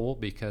whole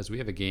because we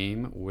have a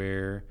game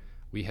where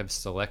we have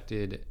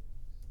selected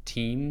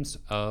teams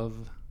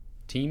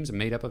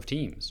made up of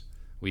teams.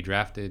 We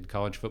drafted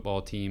college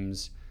football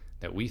teams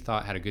that we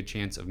thought had a good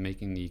chance of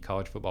making the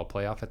college football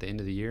playoff at the end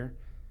of the year,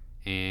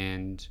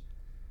 and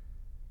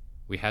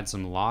we had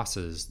some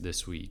losses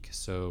this week.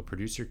 So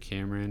producer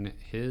Cameron,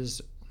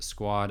 his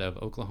squad of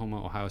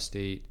Oklahoma, Ohio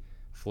State,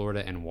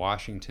 Florida, and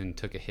Washington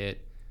took a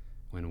hit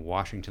when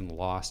Washington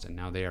lost, and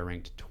now they are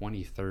ranked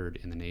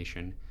 23rd in the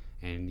nation.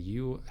 And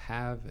you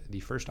have the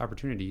first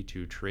opportunity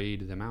to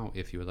trade them out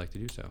if you would like to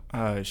do so.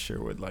 I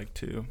sure would like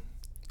to.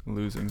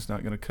 Losing's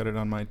not going to cut it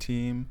on my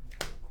team.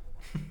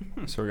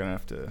 So we're going to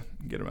have to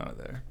get them out of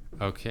there.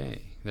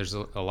 Okay. There's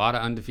a lot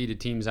of undefeated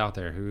teams out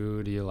there.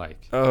 Who do you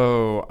like?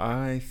 Oh,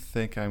 I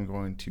think I'm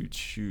going to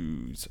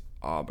choose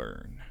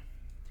Auburn.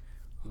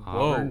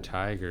 Auburn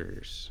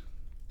Tigers.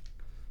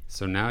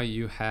 So now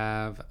you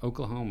have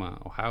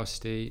Oklahoma, Ohio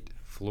State,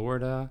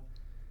 Florida,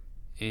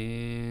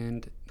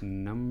 and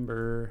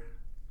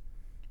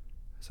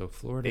so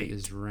Florida 8.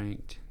 is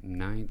ranked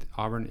 9th.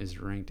 Auburn is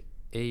ranked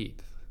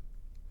 8th.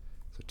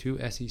 So 2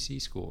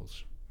 SEC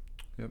schools.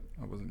 Yep,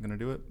 I wasn't going to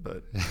do it,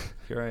 but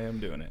here I am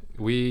doing it.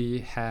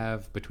 We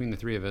have, between the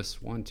three of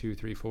us, 1, 2,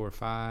 3, 4,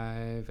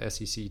 5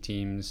 SEC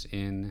teams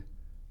in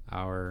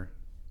our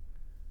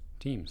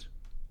teams.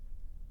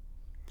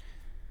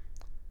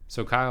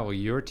 So, Kyle,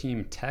 your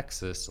team,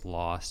 Texas,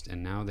 lost,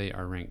 and now they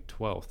are ranked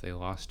 12th. They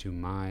lost to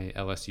my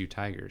LSU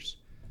Tigers.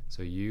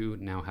 So you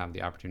now have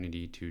the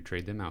opportunity to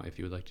trade them out if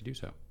you would like to do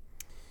so.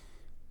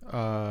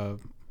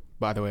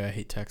 By the way, I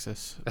hate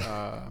Texas.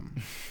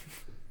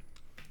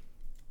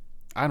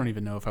 I don't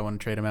even know if I want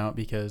to trade them out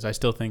because I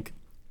still think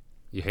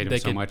you hate them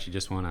so much you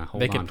just want to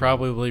hold on. They could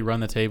probably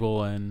run the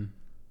table and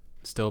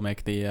still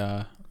make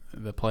the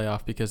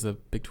playoff because the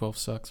Big 12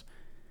 sucks.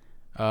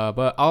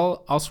 But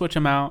I'll switch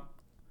them out,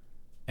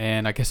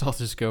 and I guess I'll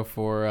just go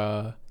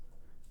for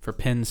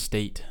Penn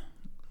State.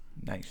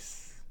 Nice.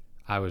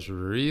 I was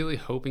really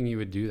hoping you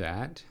would do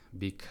that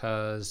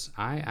because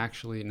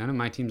none of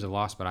my teams have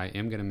lost, but I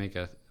am going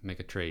to make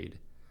a trade.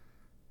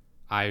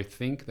 I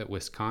think that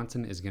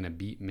Wisconsin is going to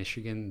beat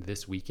Michigan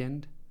this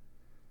weekend.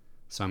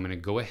 So I'm going to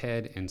go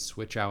ahead and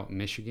switch out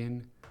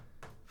Michigan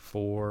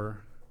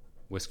for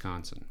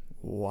Wisconsin.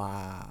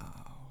 Wow.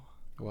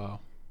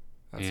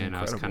 That's and incredible.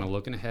 I was kind of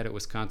looking ahead at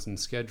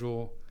Wisconsin's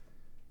schedule.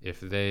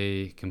 If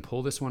they can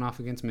pull this one off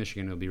against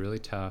Michigan, it'll be really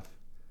tough.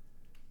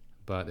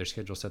 But their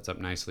schedule sets up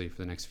nicely for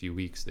the next few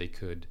weeks. I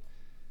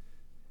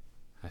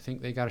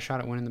think they got a shot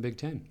at winning the Big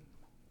Ten.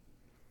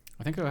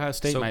 I think Ohio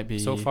State might be.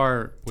 So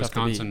far,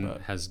 Wisconsin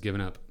beat, has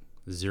given up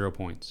 0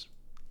 points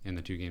in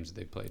the 2 games that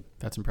they've played.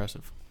 That's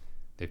impressive.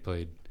 They've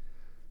played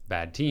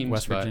bad teams.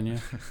 West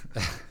Virginia.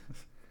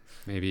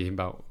 Maybe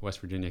about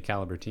West Virginia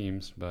caliber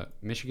teams, but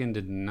Michigan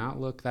did not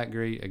look that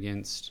great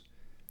against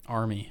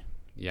Army.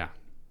 Yeah.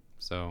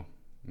 So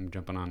I'm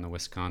jumping on the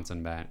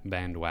Wisconsin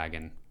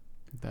bandwagon.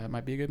 That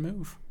might be a good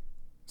move.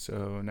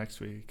 So next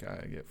week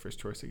I get first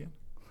choice again.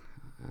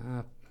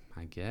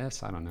 I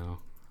guess. I don't know.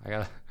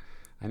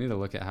 I need to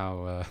look at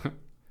how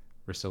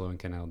Russillo and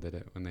Cannell did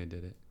it when they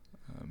did it.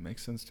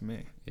 Makes sense to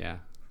me. Yeah,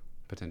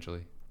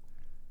 potentially.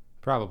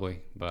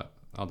 Probably, but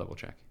I'll double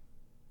check.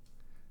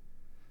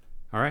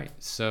 All right,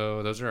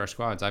 so those are our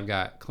squads. I've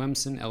got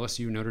Clemson,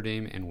 LSU, Notre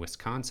Dame, and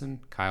Wisconsin.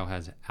 Kyle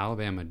has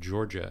Alabama,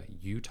 Georgia,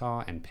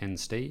 Utah, and Penn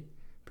State.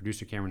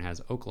 Producer Cameron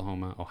has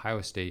Oklahoma,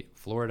 Ohio State,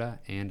 Florida,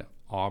 and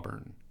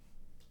Auburn.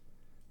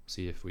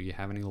 See if we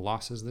have any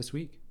losses this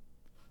week.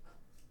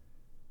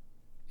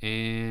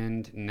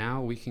 And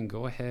now we can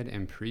go ahead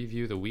and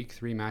preview the Week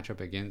 3 matchup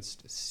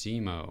against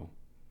SEMO.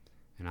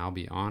 And I'll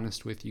be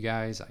honest with you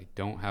guys, I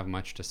don't have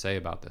much to say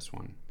about this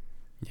one.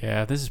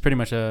 Yeah, this is pretty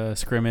much a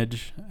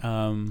scrimmage.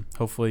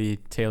 Hopefully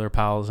Taylor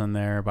Powell's in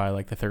there by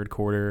like the third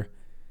quarter,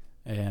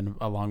 and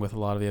along with a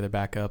lot of the other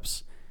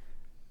backups.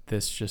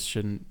 This just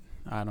shouldn't,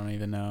 I don't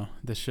even know.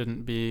 This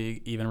shouldn't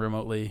be even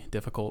remotely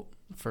difficult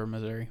for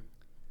Missouri.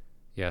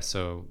 Yeah,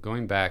 so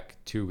going back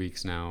 2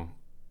 weeks now,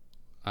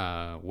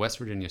 West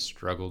Virginia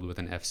struggled with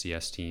an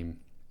FCS team,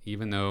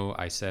 even though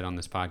I said on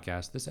this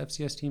podcast, this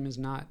FCS team is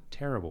not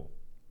terrible.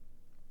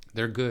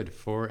 They're good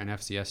for an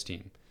FCS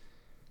team.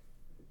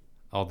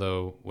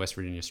 Although West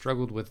Virginia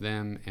struggled with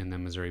them and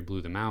then Missouri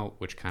blew them out,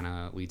 which kind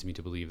of leads me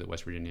to believe that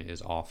West Virginia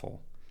is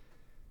awful.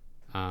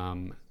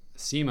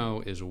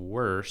 SEMO is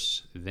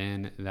worse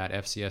than that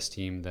FCS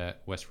team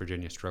that West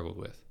Virginia struggled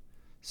with.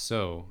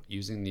 So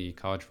using the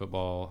college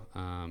football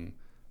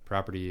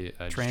property,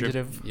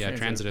 transitive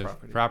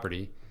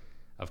property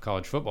of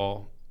college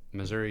football,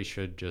 Missouri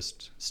should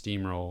just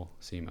steamroll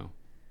SEMO.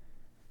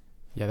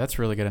 Yeah, that's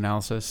really good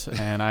analysis,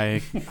 and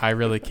I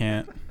really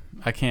can't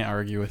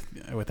argue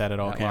with that at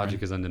all. That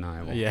logic is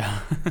undeniable. Yeah.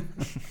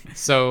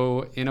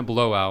 So in a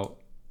blowout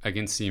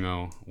against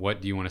SEMO,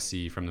 what do you want to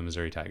see from the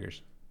Missouri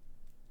Tigers?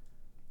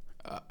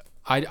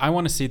 I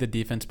want to see the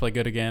defense play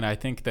good again. I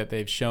think that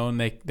they've shown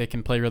they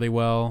can play really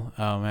well.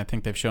 I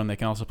think they've shown they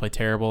can also play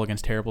terrible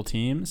against terrible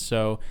teams.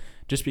 So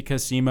just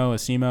because SEMO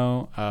is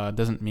SEMO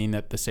doesn't mean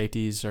that the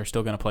safeties are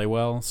still going to play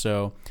well.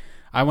 So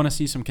I want to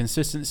see some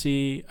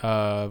consistency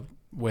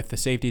with the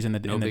safeties in the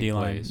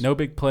D-line. No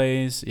big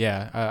plays.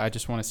 Yeah, I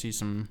just want to see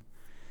some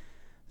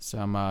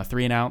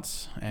 3 and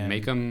outs. And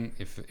make them,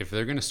 if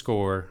they're going to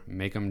score,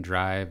 make them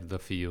drive the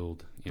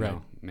field. You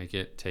know, make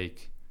it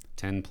take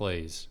 10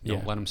 plays.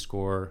 Don't let them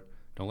score.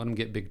 Don't let them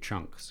get big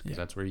chunks, because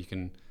that's where you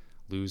can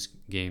lose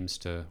games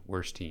to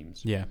worse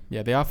teams. Yeah.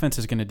 The offense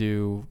is going to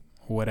do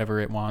whatever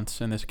it wants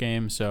in this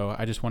game, so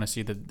I just want to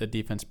see the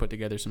defense put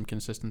together some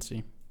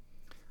consistency.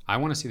 I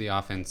want to see the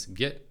offense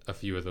get a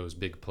few of those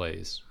big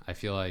plays. I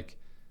feel like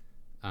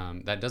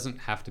that doesn't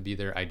have to be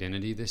their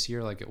identity this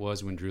year like it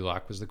was when Drew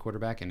Lock was the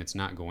quarterback, and it's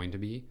not going to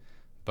be.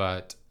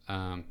 But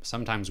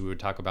sometimes we would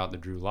talk about the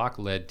Drew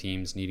Lock-led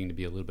teams needing to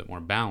be a little bit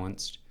more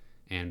balanced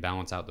and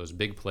balance out those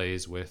big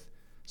plays with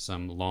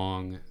some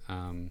long,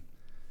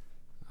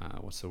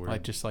 what's the word?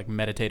 Like just like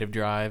meditative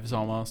drives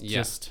almost. Yeah.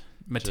 Just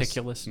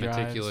meticulous drives.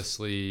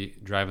 Meticulously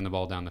driving the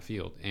ball down the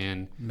field.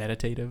 And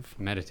Meditative.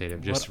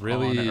 Just what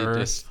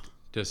really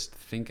just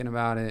thinking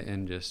about it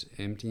and just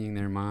emptying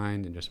their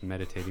mind and just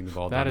meditating the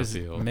ball down the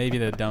field. That is maybe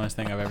the dumbest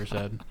thing I've ever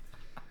said.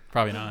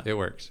 Probably not. It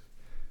works.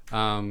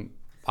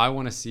 I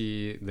want to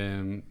see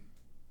them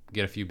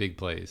get a few big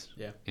plays.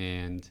 Yeah.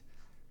 And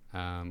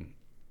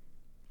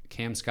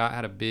Cam Scott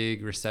had a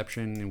big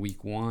reception in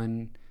week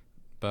 1,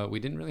 but we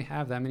didn't really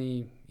have that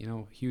many,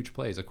 huge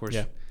plays. Of course,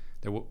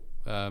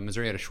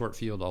 Missouri had a short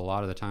field a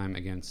lot of the time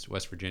against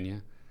West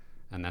Virginia,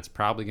 and that's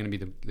probably going to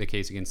be the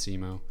case against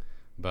SEMO.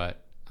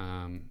 But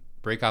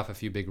break off a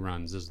few big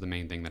runs is the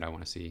main thing that I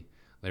want to see.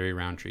 Larry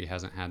Roundtree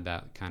hasn't had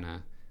that kind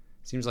of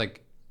 – seems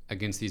like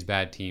against these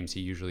bad teams, he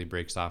usually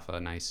breaks off a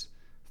nice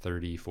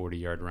 30,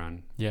 40-yard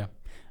run. Yeah.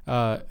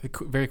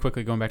 Very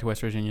quickly, going back to West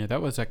Virginia, that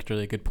was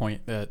actually a good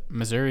point that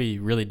Missouri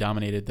really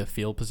dominated the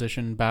field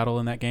position battle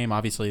in that game.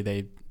 Obviously,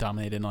 they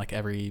dominated in like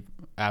every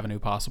avenue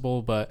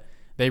possible, but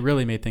they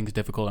really made things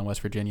difficult on West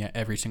Virginia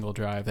every single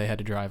drive. They had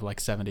to drive like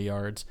 70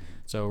 yards.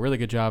 So really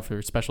good job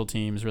for special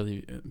teams,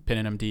 really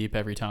pinning them deep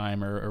every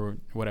time or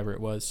whatever it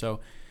was. So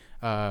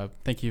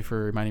thank you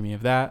for reminding me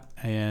of that.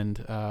 And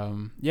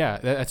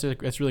that's a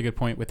really good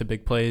point with the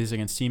big plays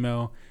against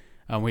SEMO.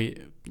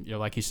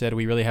 Like you said,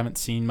 we really haven't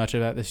seen much of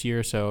that this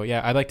year. So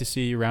yeah, I'd like to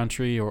see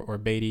Roundtree or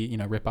Beatty,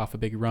 rip off a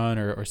big run,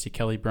 or see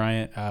Kelly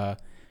Bryant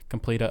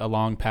complete a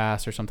long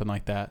pass or something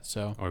like that.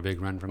 So or a big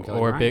run from Kelly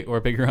Bryant. Or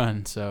a big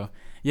run. So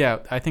yeah,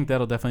 I think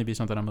that'll definitely be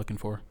something I'm looking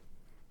for.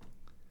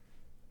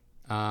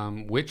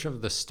 Which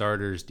of the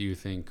starters do you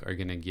think are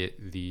going to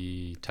get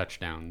the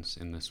touchdowns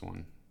in this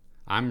one?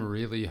 I'm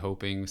really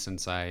hoping,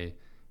 since I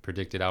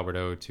predicted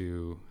Alberto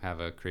to have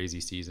a crazy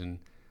season,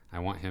 I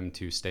want him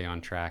to stay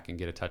on track and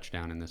get a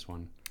touchdown in this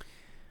one.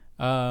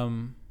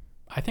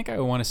 I think I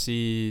want to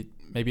see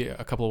maybe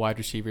a couple of wide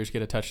receivers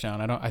get a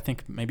touchdown. I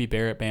think maybe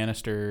Barrett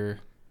Bannister.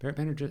 Barrett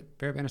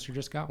Bannister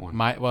just got one.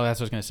 That's what I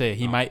was going to say.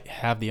 He might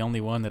have the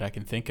only one that I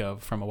can think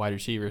of from a wide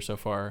receiver so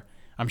far.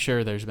 I'm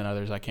sure there's been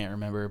others I can't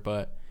remember,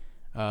 but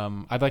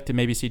I'd like to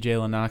maybe see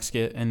Jalen Knox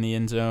get in the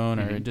end zone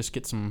or just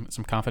get some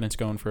confidence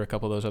going for a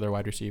couple of those other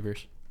wide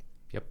receivers.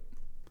 Yep,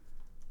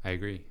 I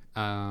agree.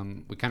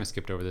 We kind of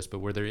skipped over this, but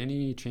were there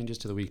any changes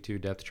to the Week 2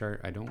 depth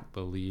chart? I don't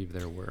believe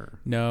there were.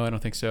 No, I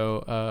don't think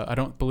so. I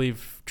don't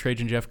believe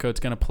Trajan Jeffcoat's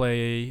going to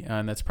play,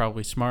 and that's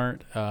probably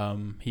smart.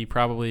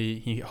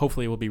 He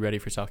hopefully will be ready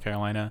for South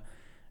Carolina,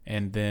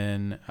 and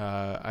then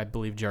I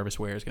believe Jarvis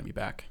Ware is going to be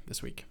back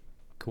this week.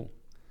 Cool.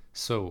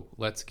 So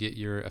let's get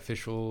your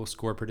official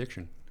score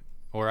prediction.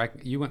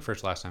 You went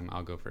first last time.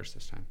 I'll go first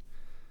this time.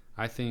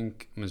 I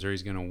think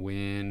Missouri's going to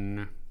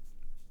win.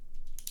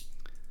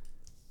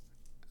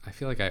 I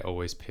feel like I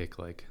always pick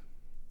like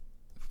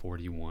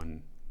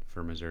 41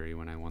 for Missouri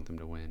when I want them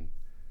to win.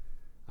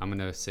 I'm going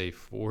to say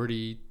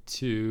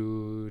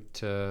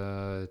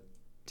 42-10.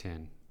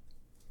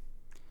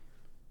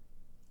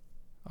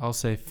 I'll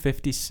say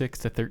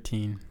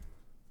 56-13.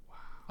 Wow.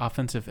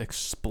 Offensive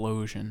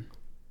explosion.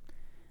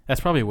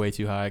 That's probably way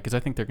too high because I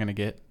think they're going to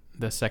get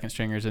the second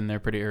stringers in there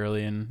pretty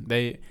early. And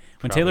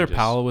when Taylor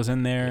Powell was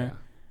in there,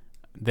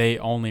 they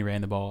only ran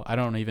the ball. I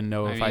don't even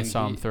know if I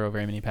saw him throw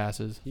very many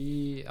passes.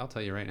 I'll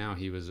tell you right now,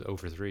 he was 0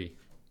 for 3.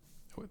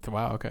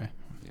 Wow, okay.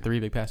 Yeah.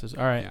 3 big passes.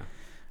 All right.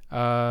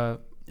 Yeah.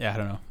 I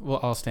don't know. Well,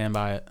 I'll stand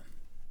by it.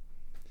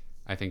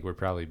 I think we're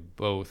probably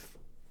both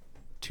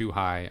too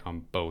high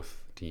on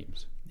both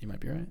teams. You might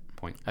be right.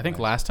 I think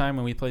last time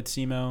when we played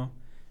SEMO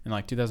in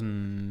like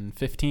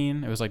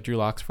 2015, it was like Drew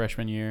Lock's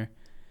freshman year.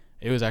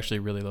 It was actually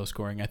really low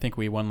scoring. I think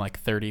we won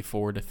like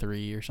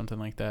 34-3 or something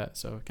like that.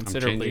 So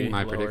considerably I'm changing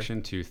my lower.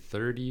 prediction to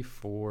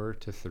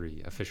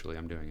 34-3. Officially,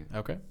 I'm doing it.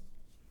 Okay.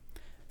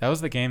 That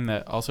was the game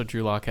that also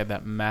Drew Lock had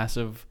that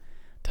massive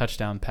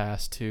touchdown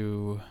pass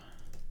to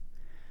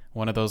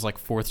one of those like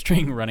fourth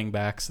string running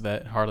backs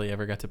that hardly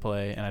ever got to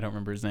play, and I don't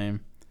remember his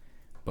name.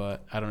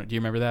 But I don't know. Do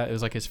you remember that? It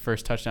was like his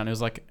first touchdown. It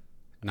was like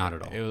not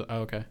at all. It was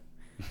okay.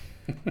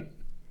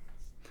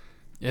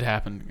 It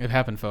happened. It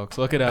happened, folks.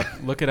 Look it up.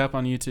 Look it up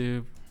on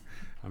YouTube.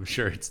 I'm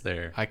sure it's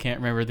there. I can't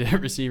remember the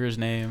receiver's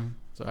name,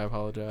 so I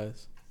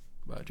apologize.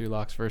 But Drew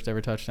Lock's first ever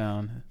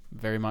touchdown.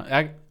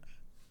 I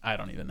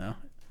don't even know.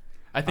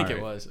 I think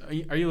it was.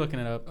 Are you looking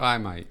it up? I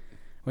might.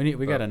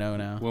 We got to know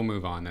now. We'll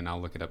move on, and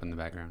I'll look it up in the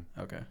background.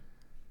 Okay.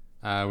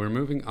 We're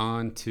moving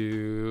on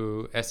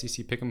to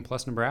SEC Pick'em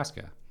plus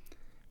Nebraska.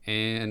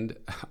 And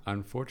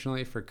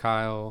unfortunately for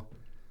Kyle,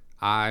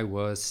 I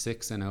was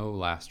 6-0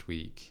 last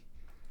week,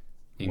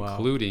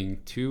 including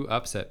 2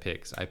 upset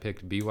picks. I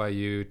picked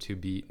BYU to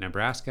beat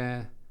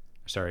Nebraska.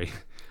 Sorry,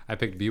 I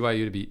picked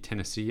BYU to beat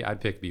Tennessee. I'd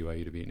pick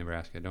BYU to beat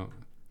Nebraska. Don't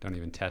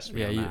even test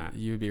me on that.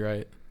 You'd be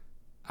right.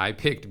 I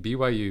picked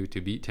BYU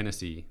to beat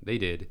Tennessee. They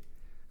did.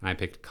 And I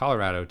picked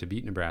Colorado to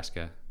beat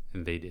Nebraska,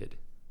 and they did.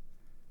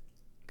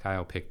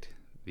 Kyle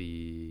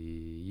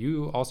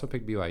you also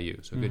picked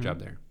BYU, so good job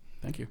there.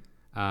 Thank you.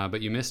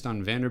 But you missed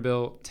on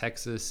Vanderbilt,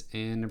 Texas,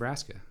 and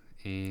Nebraska.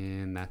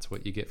 And that's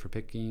what you get for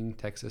picking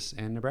Texas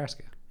and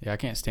Nebraska. Yeah, I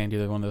can't stand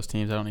either one of those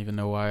teams. I don't even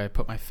know why I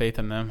put my faith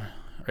in them.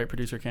 Right,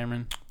 producer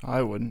Cameron?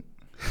 I wouldn't.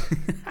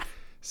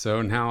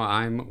 So now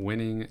I'm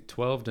winning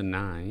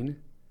 12-9.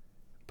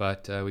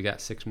 But we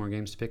got 6 more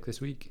games to pick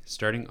this week.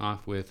 Starting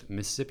off with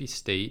Mississippi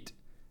State,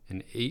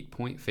 an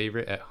 8-point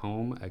favorite at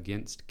home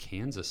against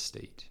Kansas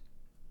State.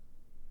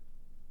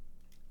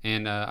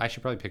 And I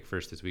should probably pick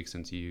first this week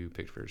since you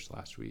picked first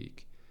last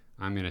week.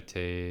 I'm going to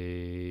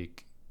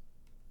take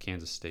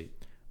Kansas State.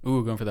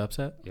 Ooh, going for the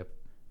upset? Yep.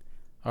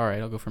 All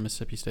right, I'll go for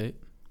Mississippi State.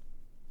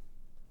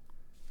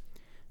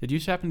 Did you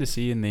happen to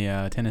see in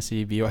the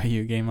Tennessee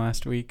BYU game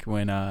last week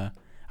when I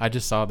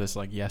just saw this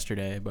like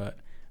yesterday, but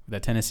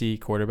the Tennessee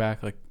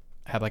quarterback like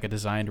had like a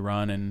designed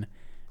run and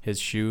his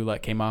shoe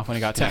like came off when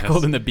he got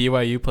tackled and the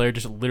BYU player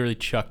just literally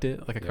chucked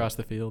it like across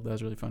the field. That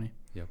was really funny.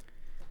 Yep.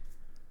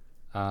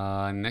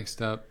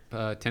 Next up,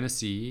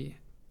 Tennessee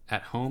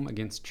at home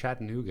against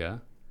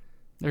Chattanooga.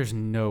 There's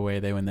no way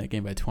they win that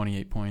game by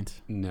 28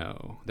 points.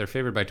 No, they're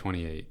favored by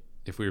 28.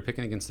 If we were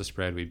picking against the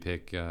spread, we'd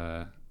pick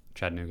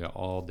Chattanooga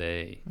all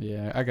day.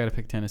 Yeah, I got to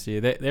pick Tennessee.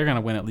 They're going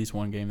to win at least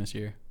one game this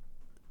year.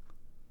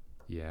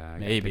 Yeah,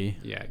 maybe.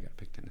 I got to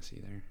pick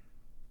Tennessee there.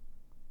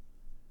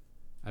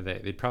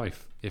 They'd probably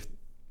if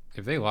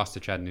they lost to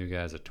Chattanooga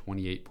as a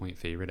 28-point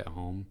favorite at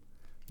home,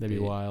 they'd be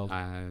wild.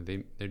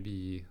 There'd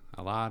be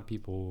a lot of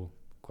people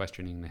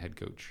questioning the head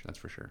coach. That's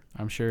for sure.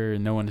 I'm sure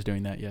no one's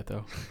doing that yet,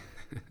 though.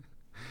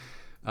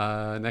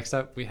 Next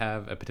up, we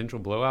have a potential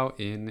blowout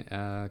in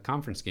a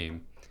conference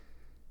game.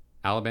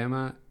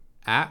 Alabama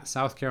at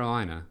South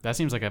Carolina. That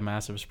seems like a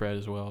massive spread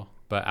as well.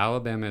 But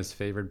Alabama is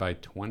favored by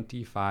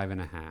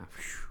 25.5.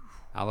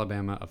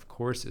 Alabama, of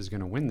course, is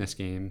going to win this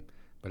game,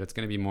 but it's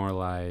going to be more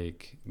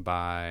like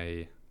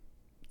by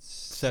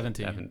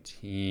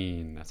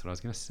 17. That's what I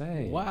was going to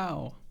say.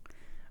 Wow.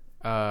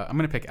 I'm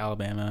going to pick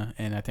Alabama,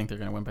 and I think they're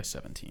going to win by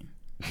 17.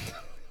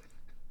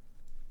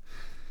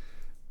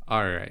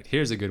 All right,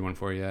 here's a good one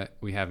for you.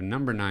 We have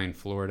number 9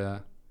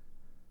 Florida,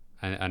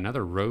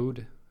 another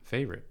road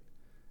favorite,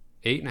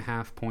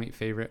 8.5-point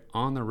favorite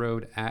on the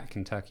road at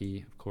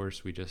Kentucky. Of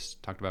course, we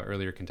just talked about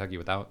earlier Kentucky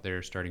without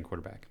their starting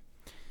quarterback.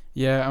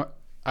 Yeah,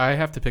 I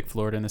have to pick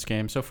Florida in this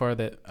game. So far,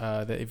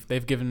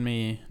 they've given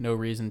me no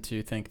reason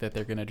to think that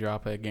they're going to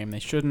drop a game they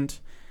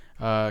shouldn't.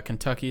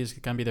 Kentucky is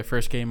going to be their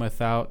first game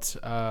without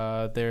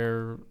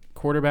their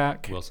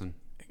quarterback, Wilson.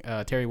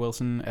 Terry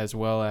Wilson, as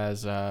well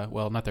as,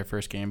 not their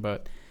first game,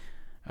 but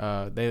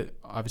they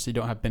obviously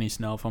don't have Benny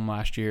Snell from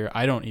last year.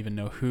 I don't even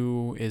know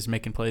who is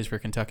making plays for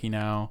Kentucky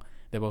now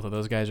that both of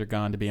those guys are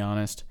gone, to be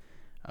honest.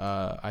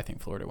 I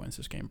think Florida wins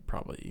this game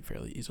probably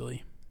fairly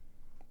easily.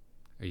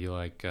 Are you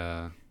like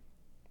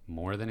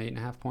more than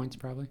 8.5 points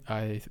probably?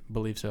 I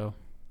believe so.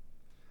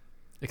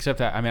 Except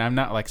that, I'm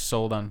not like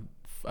sold on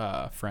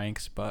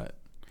Franks, but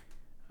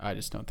I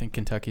just don't think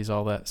Kentucky's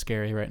all that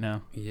scary right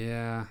now.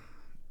 Yeah.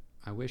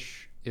 I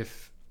wish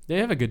if they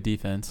have a good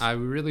defense. I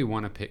really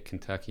want to pick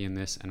Kentucky in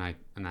this, and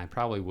I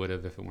probably would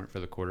have if it weren't for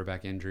the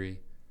quarterback injury.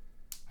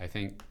 I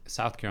think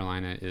South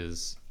Carolina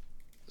is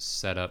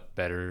set up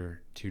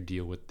better to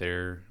deal with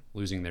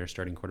losing their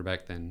starting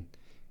quarterback than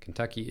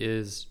Kentucky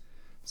is.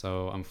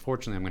 So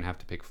unfortunately, I'm going to have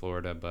to pick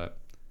Florida, but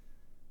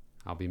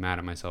I'll be mad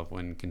at myself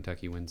when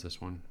Kentucky wins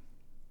this one.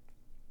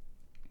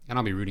 And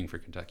I'll be rooting for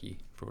Kentucky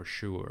for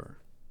sure.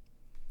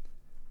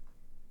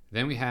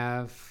 Then we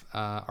have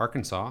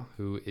Arkansas,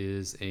 who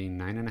is a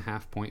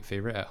 9.5-point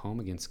favorite at home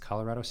against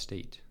Colorado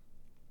State.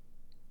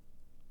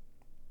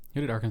 Who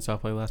did Arkansas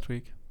play last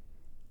week?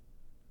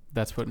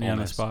 That's putting me Ole on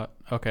the Miss. spot.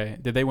 Okay.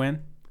 Did they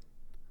win?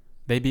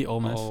 They beat Ole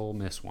Miss? Ole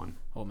Miss won.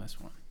 Ole Miss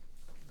won.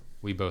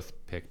 We both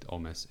picked Ole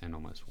Miss, and Ole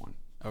Miss won.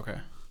 Okay.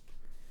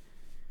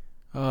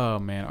 Oh,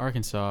 man.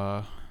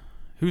 Arkansas.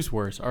 Who's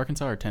worse,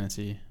 Arkansas or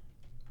Tennessee?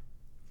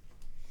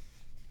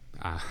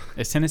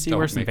 Is Tennessee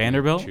worse than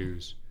Vanderbilt?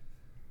 Choose.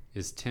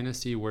 Is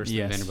Tennessee worse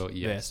Yes. than Vanderbilt?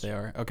 Yes, they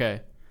are.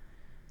 Okay.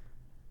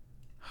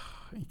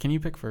 Can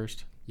you pick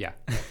first? Yeah.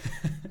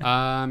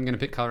 I'm going to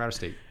pick Colorado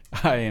State.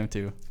 I am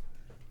too.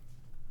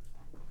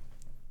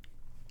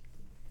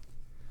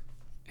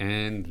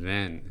 And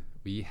then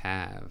we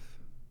have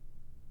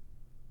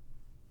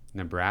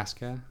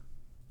Nebraska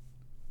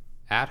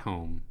at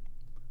home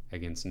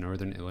against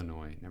Northern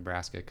Illinois.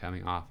 Nebraska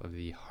coming off of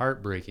the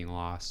heartbreaking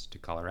loss to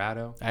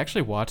Colorado. I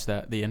actually watched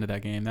the end of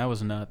that game. That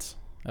was nuts.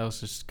 That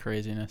was just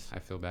craziness. I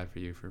feel bad for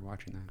you for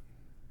watching that.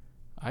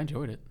 I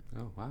enjoyed it.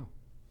 Oh, wow.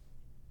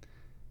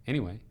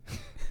 Anyway,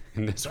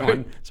 in this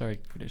one. Sorry,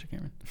 producer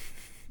Cameron.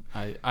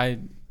 I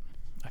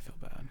feel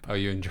bad. Oh,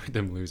 you enjoyed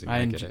them losing.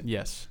 I get it.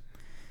 Yes.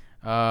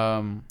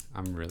 I'm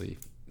really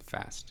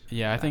fast.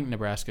 Yeah, I think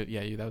Nebraska.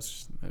 Yeah, that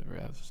was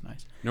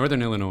nice.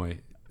 Northern Illinois.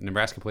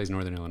 Nebraska plays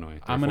Northern Illinois.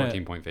 They're I'm a gonna-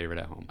 14-point favorite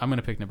at home. I'm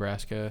gonna pick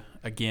Nebraska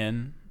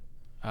again.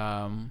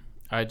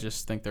 I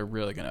just think they're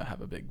really gonna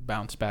have a big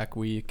bounce back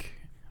week.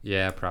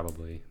 Yeah,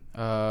 probably.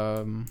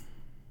 Can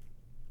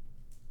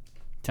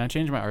I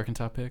change my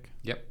Arkansas pick?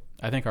 Yep.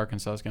 I think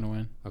Arkansas is gonna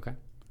win. Okay.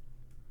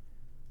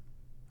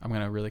 I'm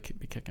gonna really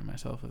be kicking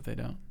myself if they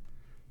don't.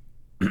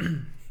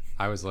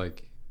 I was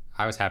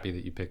happy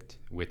that you picked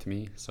with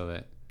me so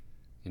that,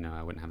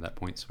 I wouldn't have that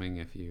point swing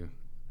if you.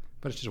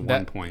 But it's just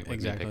 1 point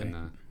with me picking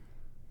the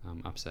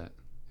upset.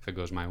 If it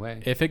goes my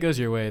way. If it goes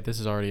your way, this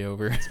is already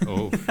over. It's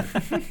over.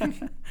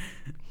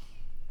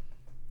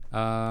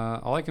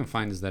 All I can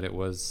find is that it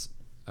was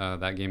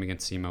that game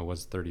against SEMO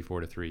was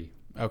 34-3.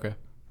 Okay.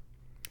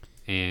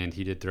 And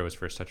he did throw his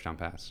first touchdown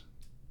pass.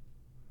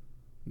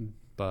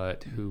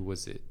 But who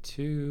was it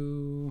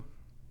to?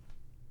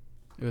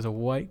 It was a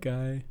white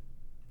guy.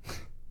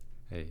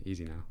 Hey,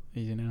 easy now.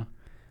 Easy now.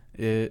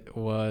 It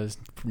was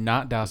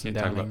not Dawson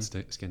Can't talk Downing.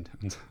 about skin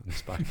tones on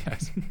this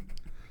podcast.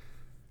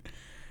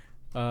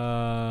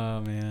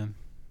 Man.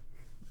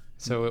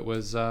 So it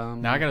was.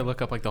 Now I gotta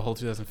look up like the whole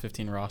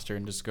 2015 roster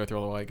and just go through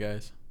all the white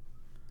guys.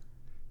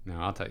 No,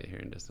 I'll tell you here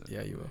in just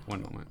Yeah, you will.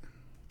 one moment.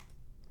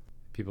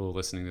 People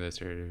listening to this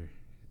are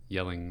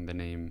yelling the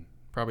name,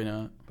 Probably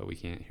not. but we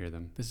can't hear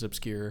them. This is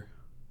obscure.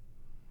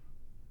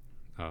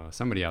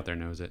 Somebody out there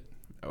knows it.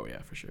 Oh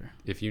yeah, for sure.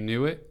 If you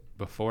knew it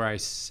before I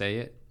say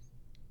it,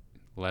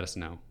 let us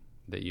know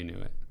that you knew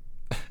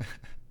it.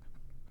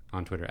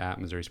 On Twitter at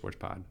Missouri Sports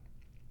Pod.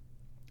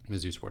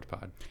 Mizzou Sports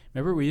Pod.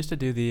 Remember we used to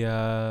do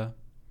the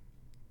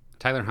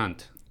Tyler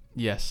Hunt.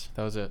 Yes,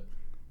 that was it.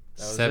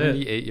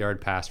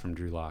 78-yard pass from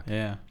Drew Lock.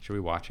 Yeah. Should we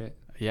watch it?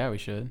 Yeah, we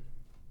should.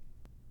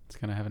 It's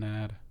gonna have an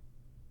ad.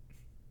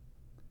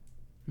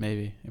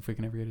 Maybe, if we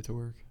can ever get it to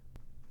work.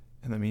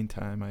 In the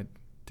meantime, I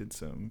did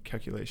some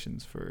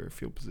calculations for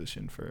field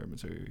position for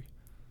Missouri.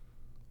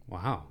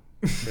 Wow.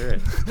 Sure.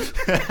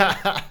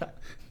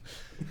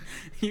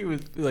 He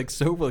was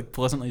so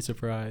pleasantly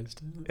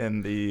surprised.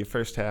 In the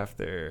first half,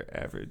 their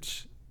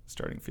average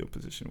starting field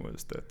position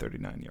was the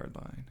 39-yard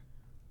line.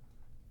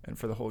 And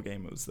for the whole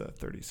game, it was the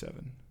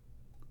 37.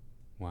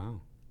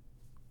 Wow.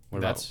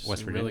 What That's about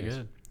West Virginia? really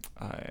good.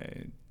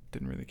 I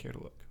didn't really care to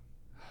look.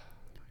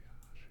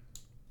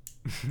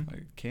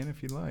 I can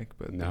if you like,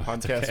 but No, the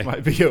it's podcast okay.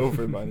 might be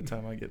over by the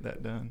time I get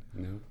that done.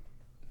 No.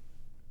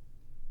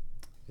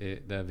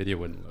 the video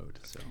wouldn't load.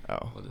 So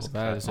Oh, we'll just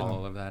well, cut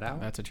all of that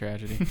out. That's a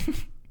tragedy.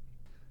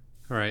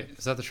 All right.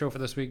 Is that the show for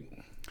this week?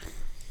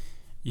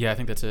 Yeah, I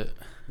think that's it.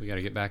 We got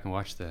to get back and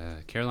watch the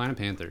Carolina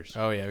Panthers.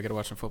 Oh, yeah, we got to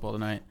watch some football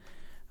tonight.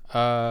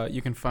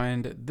 You can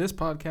find this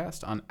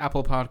podcast on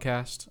Apple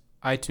Podcasts,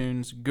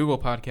 iTunes, Google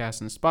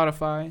Podcasts, and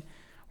Spotify.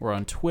 We're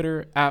on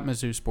Twitter at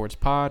Mizzou Sports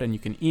Pod, and you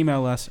can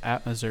email us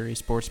at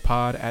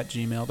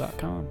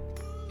MissouriSportsPod@gmail.com.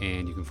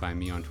 And you can find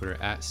me on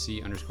Twitter at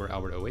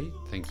C_Albert08.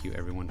 Thank you,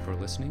 everyone, for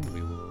listening.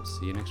 We will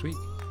see you next week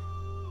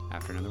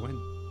after another win.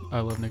 I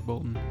love Nick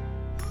Bolton.